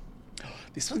 Ooh.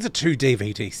 This one's a 2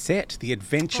 DVD set. The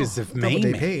Adventures of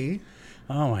Mimi. DP.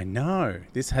 Oh, I know.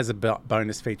 This has a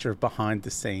bonus feature of behind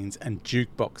the scenes and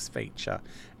jukebox feature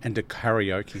and a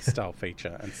karaoke style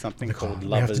feature and something called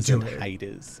Lovers and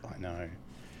Haters. I know.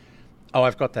 Oh,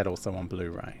 I've got that also on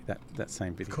Blu-ray. That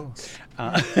same video. Of course.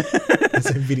 That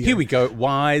same video. Here we go.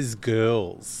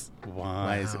 WiseGirls.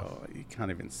 Wise. Wow. Oh, you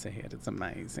can't even see it. It's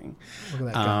amazing.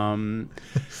 Look at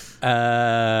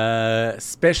that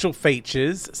special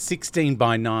features: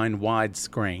 16:9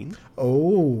 widescreen.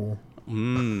 Oh.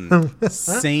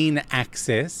 Scene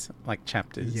access, like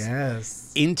chapters.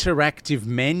 Yes. Interactive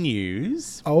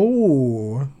menus.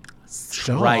 Oh.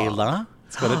 Trailer.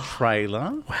 It's got a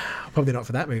trailer. Wow. Probably not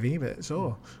for that movie, but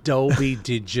sure. Dolby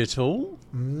Digital.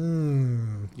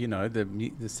 You know,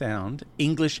 the sound.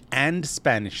 English and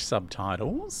Spanish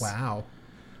subtitles. Wow.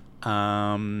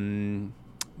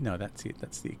 No, that's it.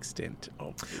 That's the extent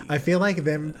of the I feel like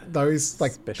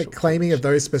the claiming of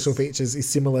those special features is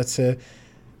similar to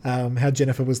how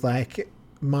Jennifer was like,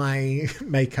 my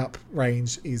makeup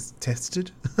range is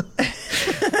tested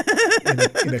in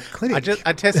a clinic.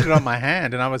 I tested it on my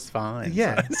hand and I was fine.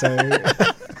 Yeah.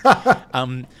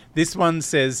 This one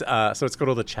says, so it's got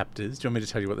all the chapters. Do you want me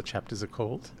to tell you what the chapters are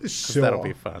called? Sure. That'll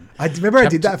be fun. I remember I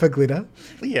did that for glitter.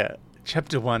 Yeah.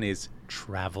 Chapter 1 is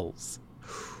travels.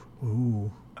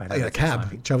 Ooh. I know, in a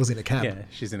cab. Travels in a cab. Yeah,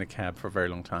 she's in a cab for a very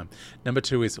long time. Number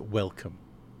 2 is welcome.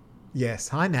 Yes.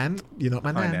 Hi, Nan. You're not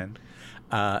my Nan.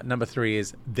 Hi, Nan. Number 3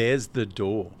 is there's the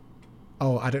door.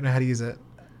 Oh, I don't know how to use it.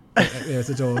 There's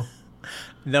the door.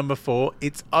 Number 4,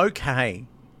 it's okay.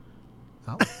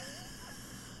 Oh.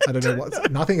 I don't know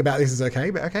nothing about this is okay,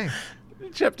 but okay.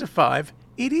 Chapter 5,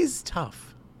 it is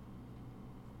tough.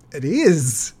 It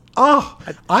is. Oh,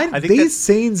 I think these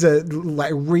scenes are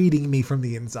like reading me from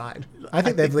the inside. I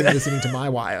think they've been listening to my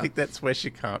wire. I think that's where she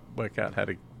can't work out how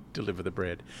to deliver the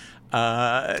bread.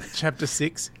 Chapter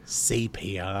 6,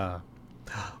 CPR.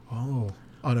 Oh,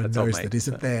 on a nose that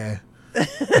isn't there.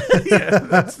 Yeah,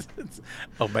 that's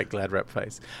I'll make glad rap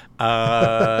face.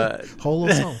 Whole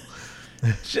or soul?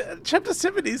 Chapter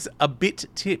 7 is a bit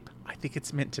tip. I think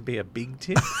it's meant to be a big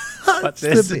tip, but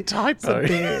there's a typo.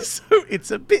 So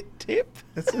it's a bit tip.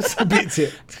 It's a bit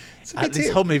tip. This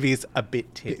whole movie is a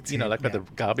bit tip. You know, like where the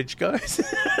garbage goes.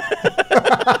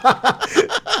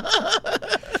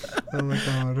 Oh my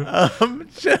god! I love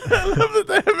that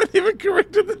they haven't even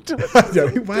corrected the title.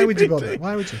 Why would you bother?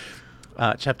 Why would you?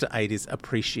 Chapter 8 is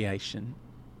appreciation,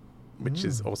 which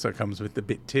is also comes with the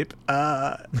bit tip.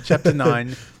 Chapter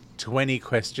 9, 20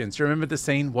 questions. Do you remember the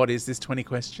scene? What is this 20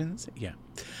 questions? Yeah.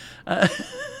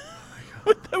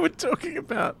 What they were talking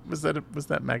about was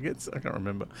that maggots? I can't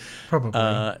remember.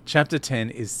 Probably. Chapter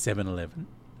 10 is 7-Eleven.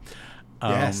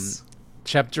 Yes.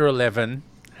 Chapter 11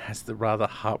 has the rather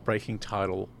heartbreaking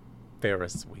title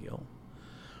Ferris wheel,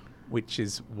 which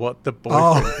is what the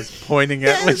boyfriend was pointing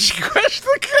at when she crashed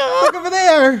the car. Look over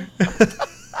there.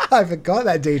 I forgot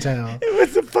that detail. It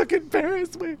was a fucking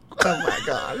Ferris wheel. Oh my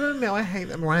god! No, I hate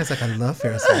that. Mariah's like, I love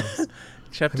Ferris wheels.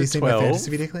 Chapter 12. Have you seen my fantasy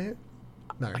video clip?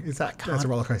 No, that's a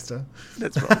roller coaster.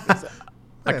 That's right.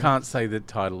 I can't say the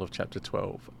title of chapter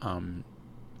 12.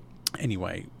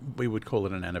 Anyway, we would call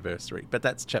it an anniversary, but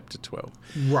that's chapter 12.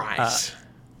 Right.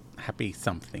 Happy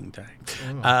something day.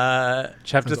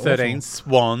 Chapter 13, awful.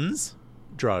 Swans,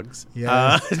 drugs.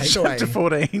 Yeah. Chapter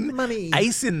 14, money.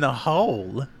 Ace in the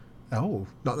hole. Oh,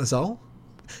 not the soul?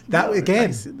 That again,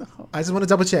 Ace in the hole. I just want to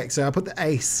double check. So I put the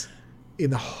ace in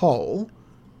the hole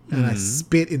and I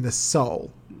spit in the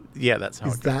soul. Yeah, that's how it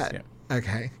goes. Is that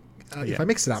okay? If I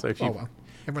mix it up, so well.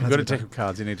 You've got a deck of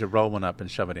cards. You need to roll one up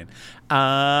and shove it in.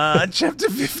 Chapter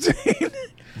 15,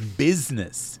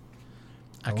 business.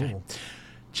 Okay. Oh.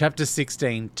 Chapter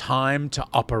 16, time to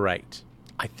operate.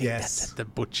 I think that's at the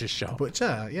butcher shop. The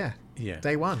butcher, yeah.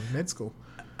 Day 1, med school.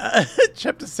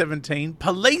 Chapter 17,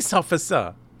 police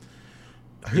officer.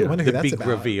 I wonder who that's big about.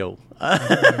 Reveal.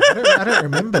 I don't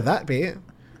remember that bit.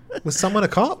 Was someone a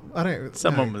cop?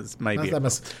 Someone was maybe. I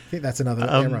think that's another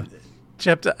error.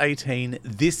 Chapter 18,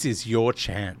 this is your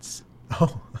chance.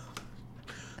 Oh.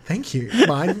 Thank you.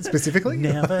 Mine specifically?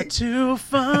 Never too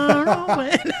far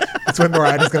away. That's when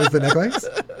Mariah discovers the necklace.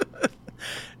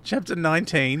 Chapter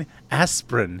 19,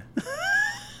 aspirin.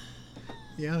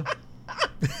 Yeah.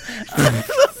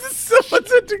 This is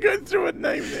What's it to go through and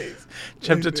name these?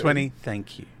 Chapter 20,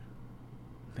 thank you.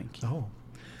 Thank you. Oh.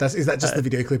 Is that just the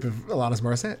video clip of Alanis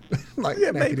Morissette? Like,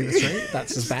 yeah, naked maybe. in the street?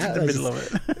 That's just bad. In the middle of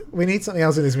it. We need something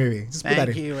else in this movie. Just put that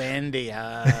in. Thank you,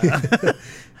 India.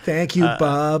 Thank you,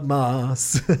 Bob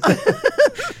Moss.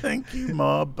 Thank you,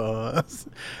 my boss.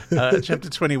 Chapter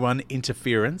 21,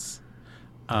 interference.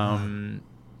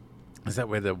 Is that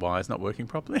where the Y is not working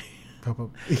properly?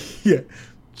 Probably. Yeah.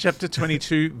 Chapter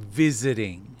 22,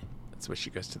 visiting. That's where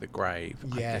she goes to the grave.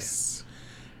 Yes.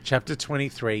 Chapter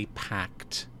 23,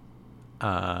 pact.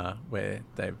 Where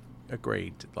they've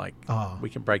agreed, like,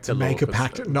 we can break the law. Make a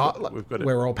pact. Not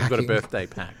we're all packing. We've got a birthday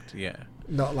pact, yeah.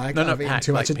 Not like I've eaten packed,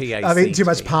 too much. like I've eaten too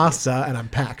much pasta and I'm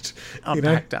packed. I'm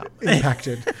packed up.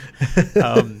 Impacted.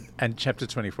 And chapter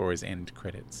 24 is end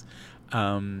credits.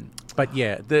 But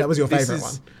yeah, that was your favourite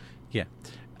one. Yeah.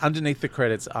 Underneath the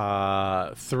credits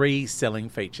are 3 selling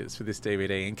features for this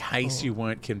DVD in case you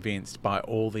weren't convinced by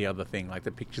all the other thing, like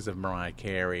the pictures of Mariah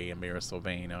Carey and Mira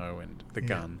Sorvino and the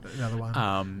gun. Another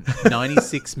one.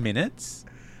 96 minutes.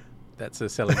 That's a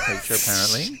selling feature,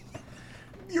 apparently.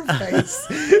 Your face.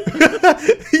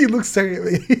 You look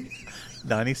staring at me.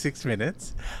 96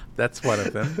 minutes. That's one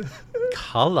of them.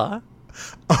 Colour.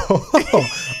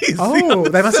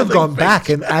 They must have gone back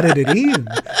and added it in,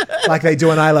 like they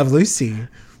do in I Love Lucy.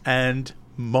 And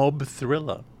mob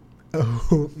thriller.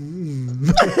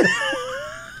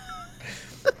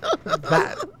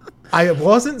 That I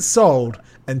wasn't sold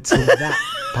until that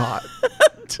part.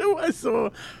 Until I saw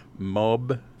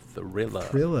mob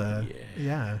thriller.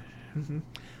 Yeah. Mm-hmm.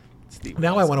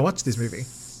 Now I want to watch this movie.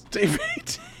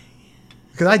 DVD.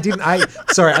 Because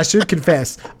I should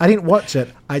confess, I didn't watch it.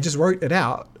 I just wrote it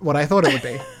out, what I thought it would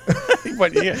be.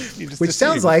 Which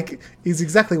sounds like is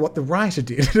exactly what the writer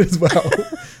did as well.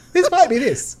 This might be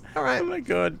this. All right. Oh my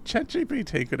God.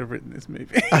 ChatGPT could have written this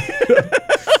movie.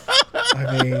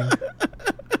 I mean,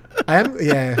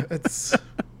 it's...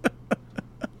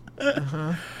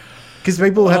 Because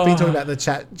people have been talking about the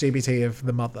ChatGPT of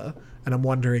the mother, and I'm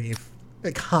wondering if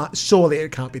surely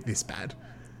it can't be this bad.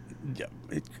 Yeah,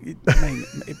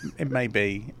 it may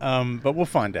be, but we'll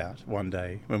find out one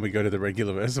day when we go to the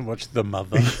regular verse and watch The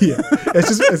Mother. Yeah,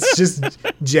 it's just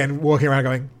Jen walking around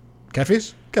going,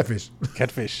 catfish. I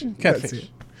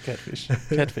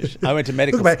went to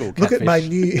medical school. Look at my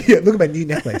new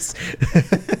necklace.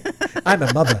 I'm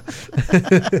a mother.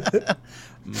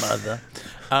 Mother.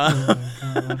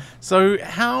 So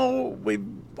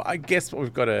I guess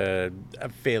we've got a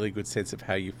fairly good sense of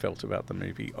how you felt about the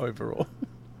movie overall.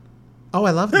 Oh,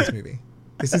 I love this movie.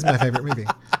 This is my favorite movie.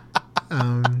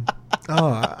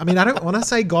 I mean, I don't want to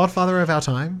say Godfather of our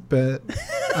time, but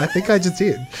I think I just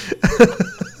did.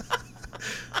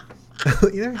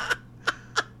 You know?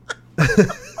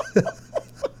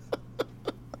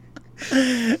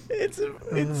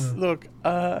 Look,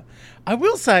 I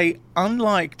will say,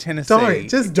 unlike Tennessee,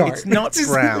 don't. It's not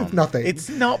brown. Nothing. It's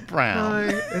not brown.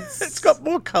 No, it's got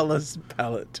more colours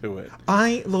palette to it.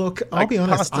 I'll be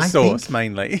honest. Pasta sauce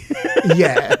mainly.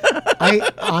 Yeah,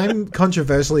 I'm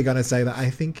controversially going to say that I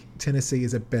think Tennessee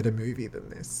is a better movie than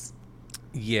this.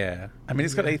 Yeah, I mean,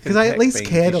 it's got Ethan because I at least being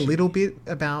cared fishy. a little bit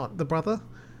about the brother.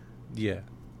 Yeah.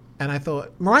 And I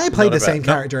thought Mariah played the same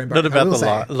character in both. Not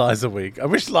about the Liza wig. I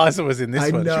wish Liza was in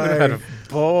this one. Know. She would have had a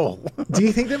ball. Do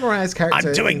you think that Mariah's character...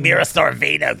 I'm doing Mira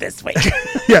Sorvino this week.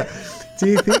 Yeah. Do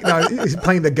you think... No, he's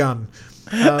playing the gun.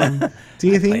 Do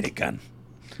you think... Played a gun.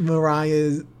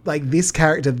 Mariah's... Like, this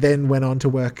character then went on to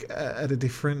work at a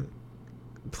different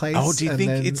place? Oh, do you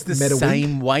think it's the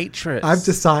same waitress? I've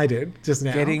decided just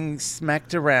now. Getting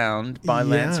smacked around by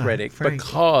Lance Reddick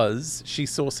because she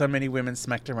saw so many women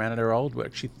smacked around at her old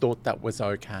work. She thought that was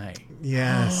okay.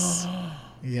 Yes.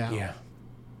 Yeah.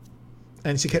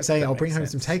 And she kept saying, I'll bring home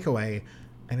some takeaway.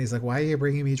 And he's like, why are you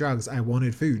bringing me drugs? I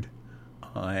wanted food.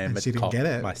 She didn't get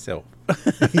it myself.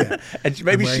 Yeah. And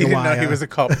maybe she didn't know he was a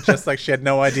cop, just like she had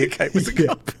no idea Kate was a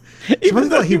cop. She probably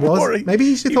thought he was.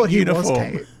 Maybe she thought he was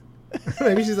Kate.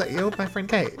 Maybe she's like, you're my friend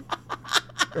Kate.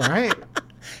 Right?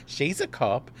 She's a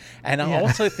cop. And I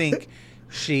also think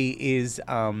she is,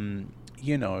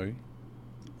 you know,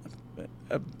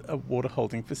 a water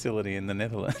holding facility in the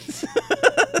Netherlands.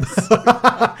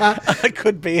 I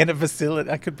could be in a facility.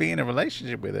 I could be in a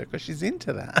relationship with her because she's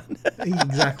into that.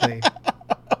 Exactly.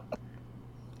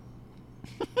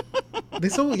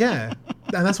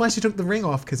 And that's why she took the ring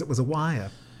off, because it was a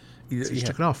wire. So she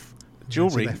took it off.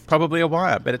 Jewelry, probably a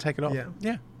wire. Better take it off.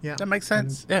 Yeah. That makes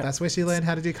sense. And that's where she learned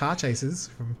how to do car chases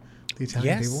from the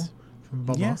Italian people, from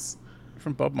Bob Moss.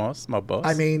 From Bob Moss, my boss.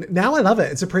 I mean, now I love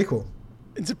it. It's a prequel.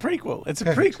 It's a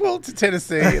prequel to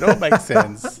Tennessee. It all makes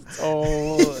sense. It's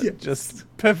all just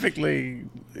perfectly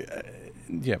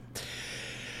Yeah.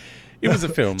 It was a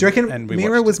film. Do you reckon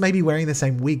Mira was maybe wearing the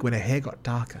same wig when her hair got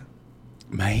darker?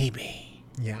 Maybe.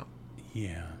 Yeah.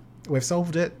 Yeah. We've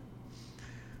solved it.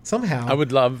 Somehow. I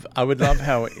would love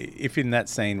how if in that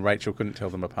scene Rachel couldn't tell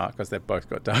them apart because they've both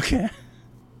got dark hair.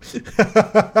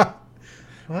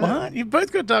 What? You've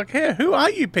both got dark hair. Who are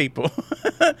you people?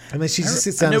 And then she just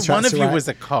sits down and one of to you write. was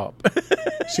a cop.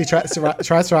 She tries to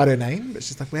write her name, but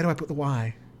she's like, where do I put the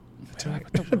Y?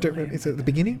 Is it at the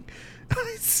beginning?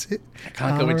 I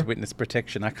can't go into witness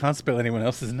protection. I can't spell anyone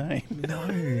else's name. No.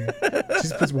 She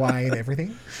just puts Y in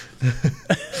everything.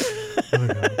 Oh,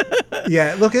 God.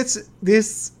 Yeah, look,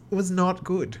 this was not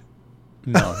good.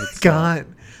 No, it's not.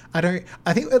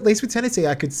 I think at least with Tennessee,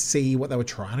 I could see what they were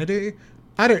trying to do.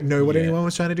 I don't know what anyone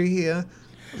was trying to do here.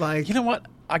 Like, you know what?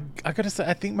 I got to say,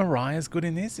 I think Mariah's good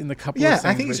in this. In the couple of scenes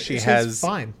I think where she's has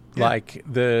fine. Yeah. Like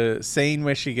the scene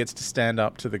where she gets to stand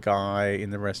up to the guy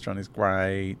in the restaurant is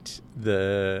great.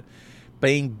 The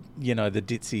being, the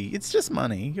ditzy, it's just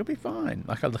money. You'll be fine.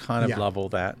 Like I kind of love all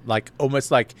that. Like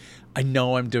almost like I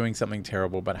know I'm doing something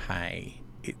terrible, but hey,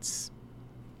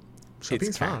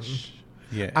 shopping's fun.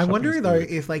 Yeah. I wonder though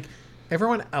if like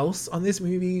everyone else on this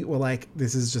movie were like,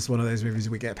 this is just one of those movies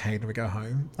we get paid and we go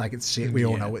home. Like it's shit. We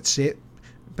all know it's shit.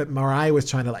 But Mariah was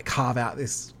trying to like carve out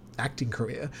this acting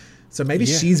career. So maybe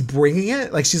she's bringing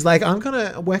it. Like she's like, I'm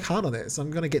going to work hard on this.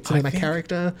 I'm going to get to know my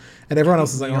character. And everyone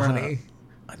else is like, oh, honey.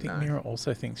 I think Mira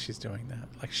also thinks she's doing that.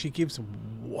 Like she gives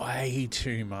way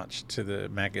too much to the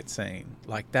maggot scene.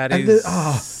 Like that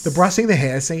is... the brushing the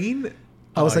hair scene.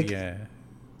 I was like, yeah.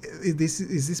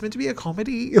 Is this meant to be a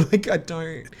comedy? Like I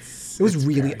don't... It was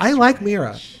really... I like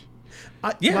Mira.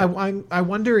 I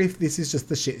wonder if this is just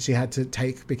the shit she had to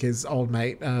take because old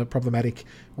mate, problematic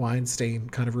Weinstein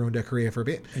kind of ruined her career for a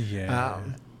bit. Yeah.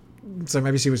 So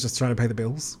maybe she was just trying to pay the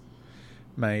bills.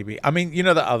 Maybe. I mean,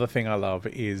 the other thing I love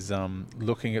is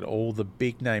looking at all the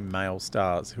big name male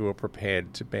stars who are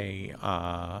prepared to be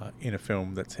in a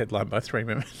film that's headlined by 3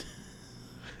 women.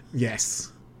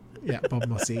 Yes. Yeah, Bob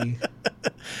Mossy.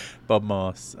 Bob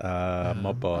Moss,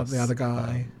 Mob Boss. The other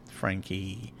guy.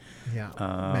 Frankie. Yeah,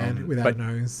 man without a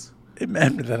nose.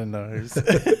 Man without a nose.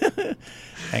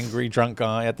 Angry drunk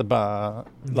guy at the bar.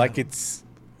 Yeah. Like it's,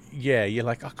 you're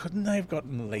like, couldn't they have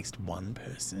gotten at least one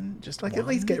person? Just like at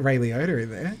least get Ray Liotta in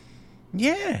there.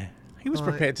 Yeah, he was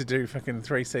prepared to do fucking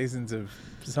 3 seasons of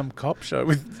some cop show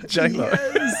with J-Lo.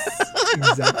 Yes,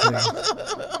 exactly.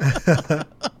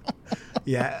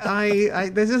 Yeah, I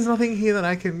there's just nothing here that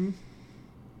I can.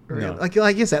 No.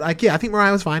 Like you said, I think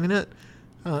Mariah was fine in it.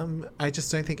 I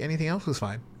just don't think anything else was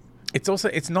fine. It's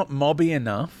not mobby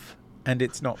enough, and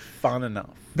it's not fun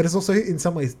enough. But it's also in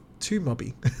some ways too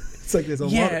mobby. It's like there's a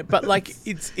lot. Yeah, but like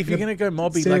if you're gonna go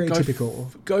mobby, like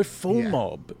go full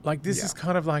mob. Like this is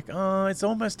kind of like it's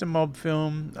almost a mob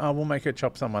film. We'll make her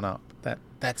chop someone up.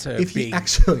 That's her big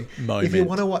moment. If you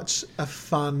want to watch a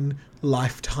fun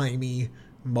lifetimey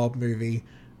mob movie,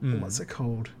 what's it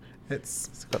called?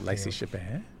 It's got Lacey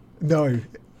Chabert. No.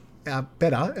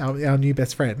 Better, our new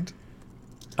best friend.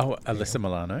 Oh, Alyssa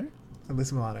Milano.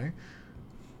 Alyssa Milano.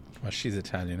 Well, she's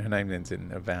Italian. Her name ends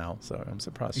in a vowel, so I'm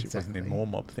surprised she wasn't in more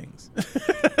mob things.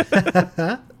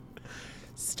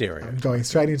 Stereo. I'm going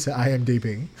straight into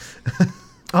IMDb.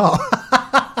 Oh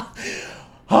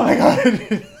my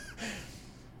God.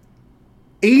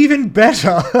 Even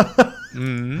better.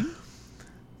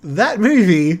 That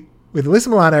movie with Alyssa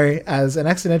Milano as an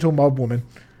accidental mob woman.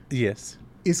 Yes.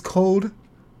 Is called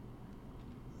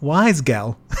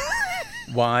WiseGirls.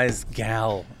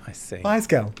 WiseGirls, I see.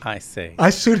 WiseGirls. I see.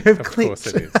 I should have clicked.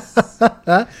 Of course it is.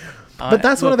 But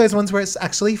that's one of those ones where it's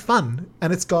actually fun.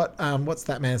 And it's got, what's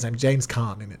that man's name? James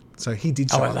Caan in it. So he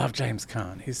did show up. I love James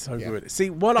Caan. He's so good.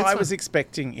 See, what I was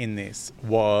expecting in this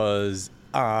was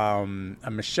a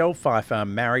Michelle Pfeiffer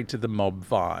married to the mob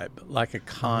vibe. Like a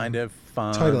kind of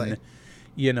fun... Totally.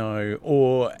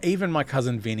 Or even my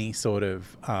cousin Vinny sort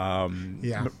of...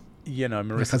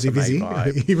 Marissa Tomei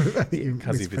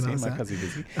vibe. My cousin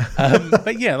Vizzy.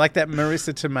 But yeah, like that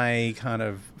Marissa Tomei kind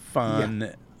of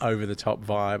fun, over-the-top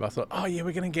vibe. I thought, we're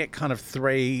going to get kind of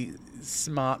 3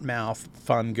 smart mouth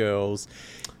fun girls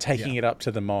taking it up to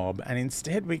the mob. And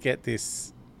instead we get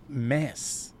this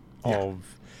mess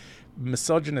of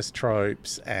misogynist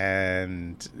tropes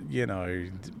and,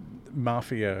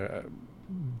 mafia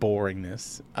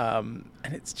boringness. And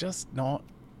it's just not...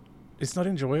 It's not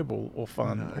enjoyable or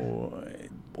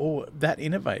fun or that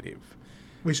innovative.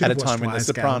 We should at have a time when The WiseGirls.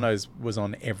 Sopranos was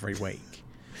on every week.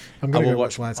 I'm going to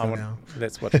watch WiseGirls now.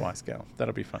 Let's watch WiseGirls.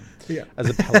 That'll be fun. Yeah. As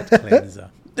a palate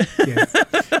cleanser. Yes.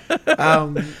 I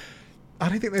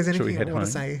don't think there's anything I want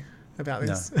to say about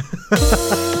this.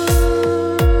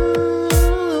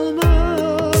 No.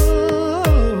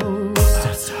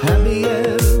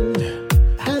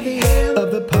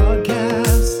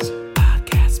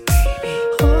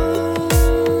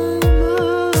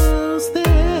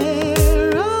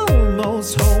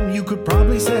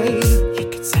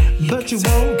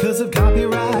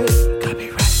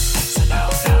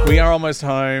 We are almost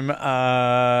home.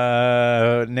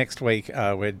 Next week,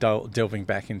 we're delving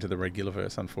back into the regular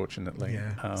verse, unfortunately.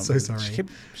 Yeah, so sorry.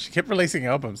 She kept releasing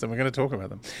albums, and we're going to talk about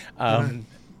them.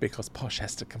 Because Posh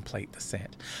has to complete the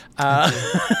set.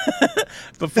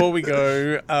 Before we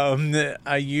go,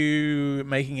 are you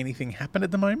making anything happen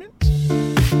at the moment?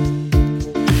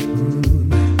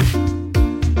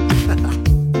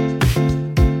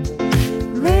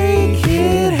 Make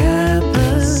it happen.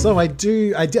 So I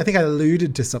think I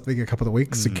alluded to something a couple of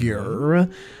weeks ago.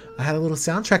 I had a little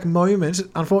soundtrack moment,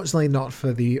 unfortunately not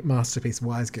for the masterpiece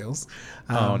WiseGirls.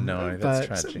 Oh no,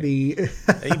 that's tragic.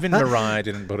 Even Mariah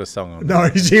didn't put a song on. No,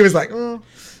 she was like, oh.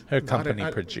 Her company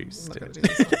produced it.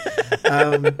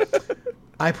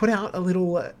 I put out a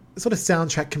little sort of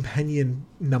soundtrack companion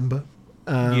number.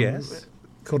 Yes.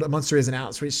 Called Monster Isn't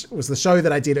Out, which was the show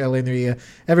that I did earlier in the year.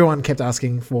 Everyone kept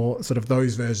asking for sort of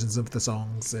those versions of the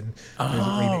songs and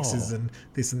remixes and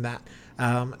this and that.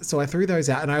 So I threw those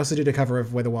out, and I also did a cover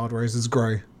of Where the Wild Roses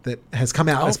Grow that has come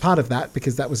out as part of that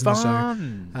because that was in the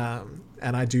show.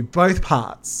 And I do both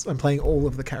parts. I'm playing all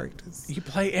of the characters. You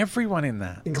play everyone in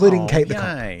that, including Kate the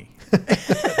Cop.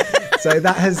 So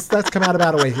that's come out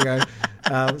about a week ago.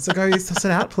 So go suss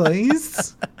it out,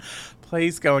 please.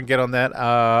 Please go and get on that.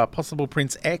 Possible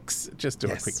Prince X. Just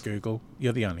do a quick Google.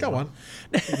 You're the only one. Go on.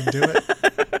 You can do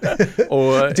it.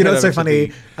 Or do you know what's so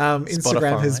funny?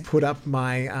 Instagram has put up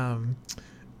my...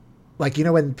 like, you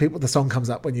know when the song comes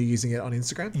up when you're using it on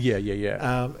Instagram?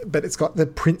 Yeah. But it's got the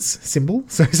Prince symbol.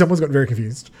 So someone's got very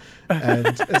confused. And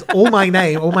it's all my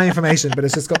name, all my information, but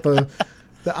it's just got the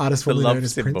artist formerly known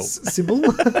as symbol. Prince symbol.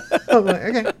 I'm like,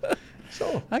 okay.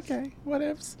 Sure. Okay,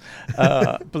 whatevs.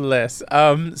 Bless.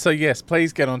 So yes,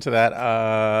 please get onto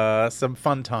that. Some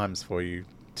fun times for you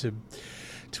to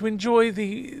enjoy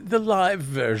the live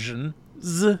versions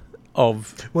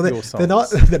of your songs.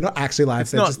 They're not actually live.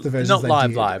 They're just the versions.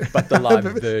 Not live, but the live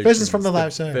versions from the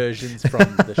live show. Versions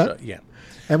from the show. Yeah.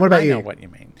 And what about you? I know what you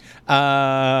mean.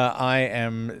 I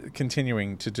am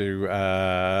continuing to do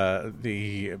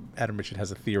the Adam Richard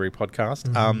Has a Theory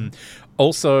podcast.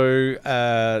 Also,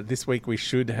 this week we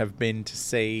should have been to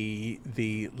see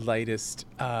the latest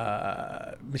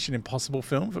Mission Impossible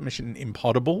film for Mission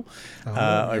Impodible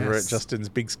over at Justin's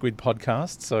Big Squid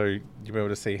podcast. So you'll be able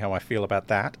to see how I feel about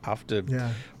that after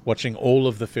watching all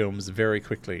of the films very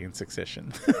quickly in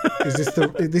succession.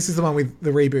 This is the one with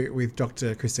the reboot with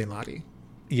Dr. Christine Lardy?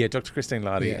 Yeah, Dr. Christine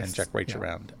Lardy and Jack Reacher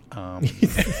around.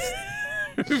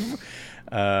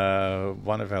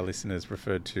 One of our listeners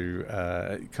referred to,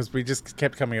 because we just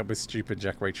kept coming up with stupid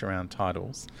Jack Reacher around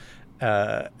titles,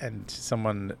 and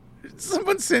someone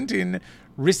sent in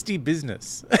Risty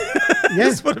Business.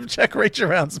 It's one of Jack Reacher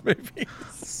around's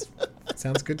movies.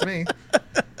 Sounds good to me.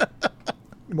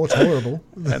 More tolerable.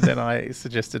 And then I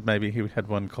suggested maybe he had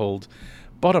one called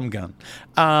Bottom Gun.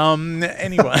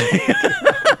 Anyway.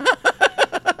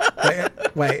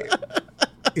 Wait,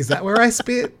 is that where I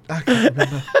spit? I can't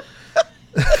remember.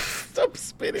 Stop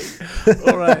spitting.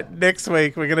 All right, next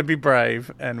week we're going to be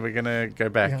brave and we're going to go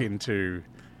back into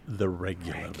the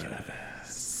regular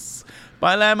verse.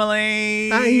 Bye, Lamely.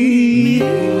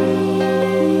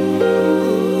 Bye.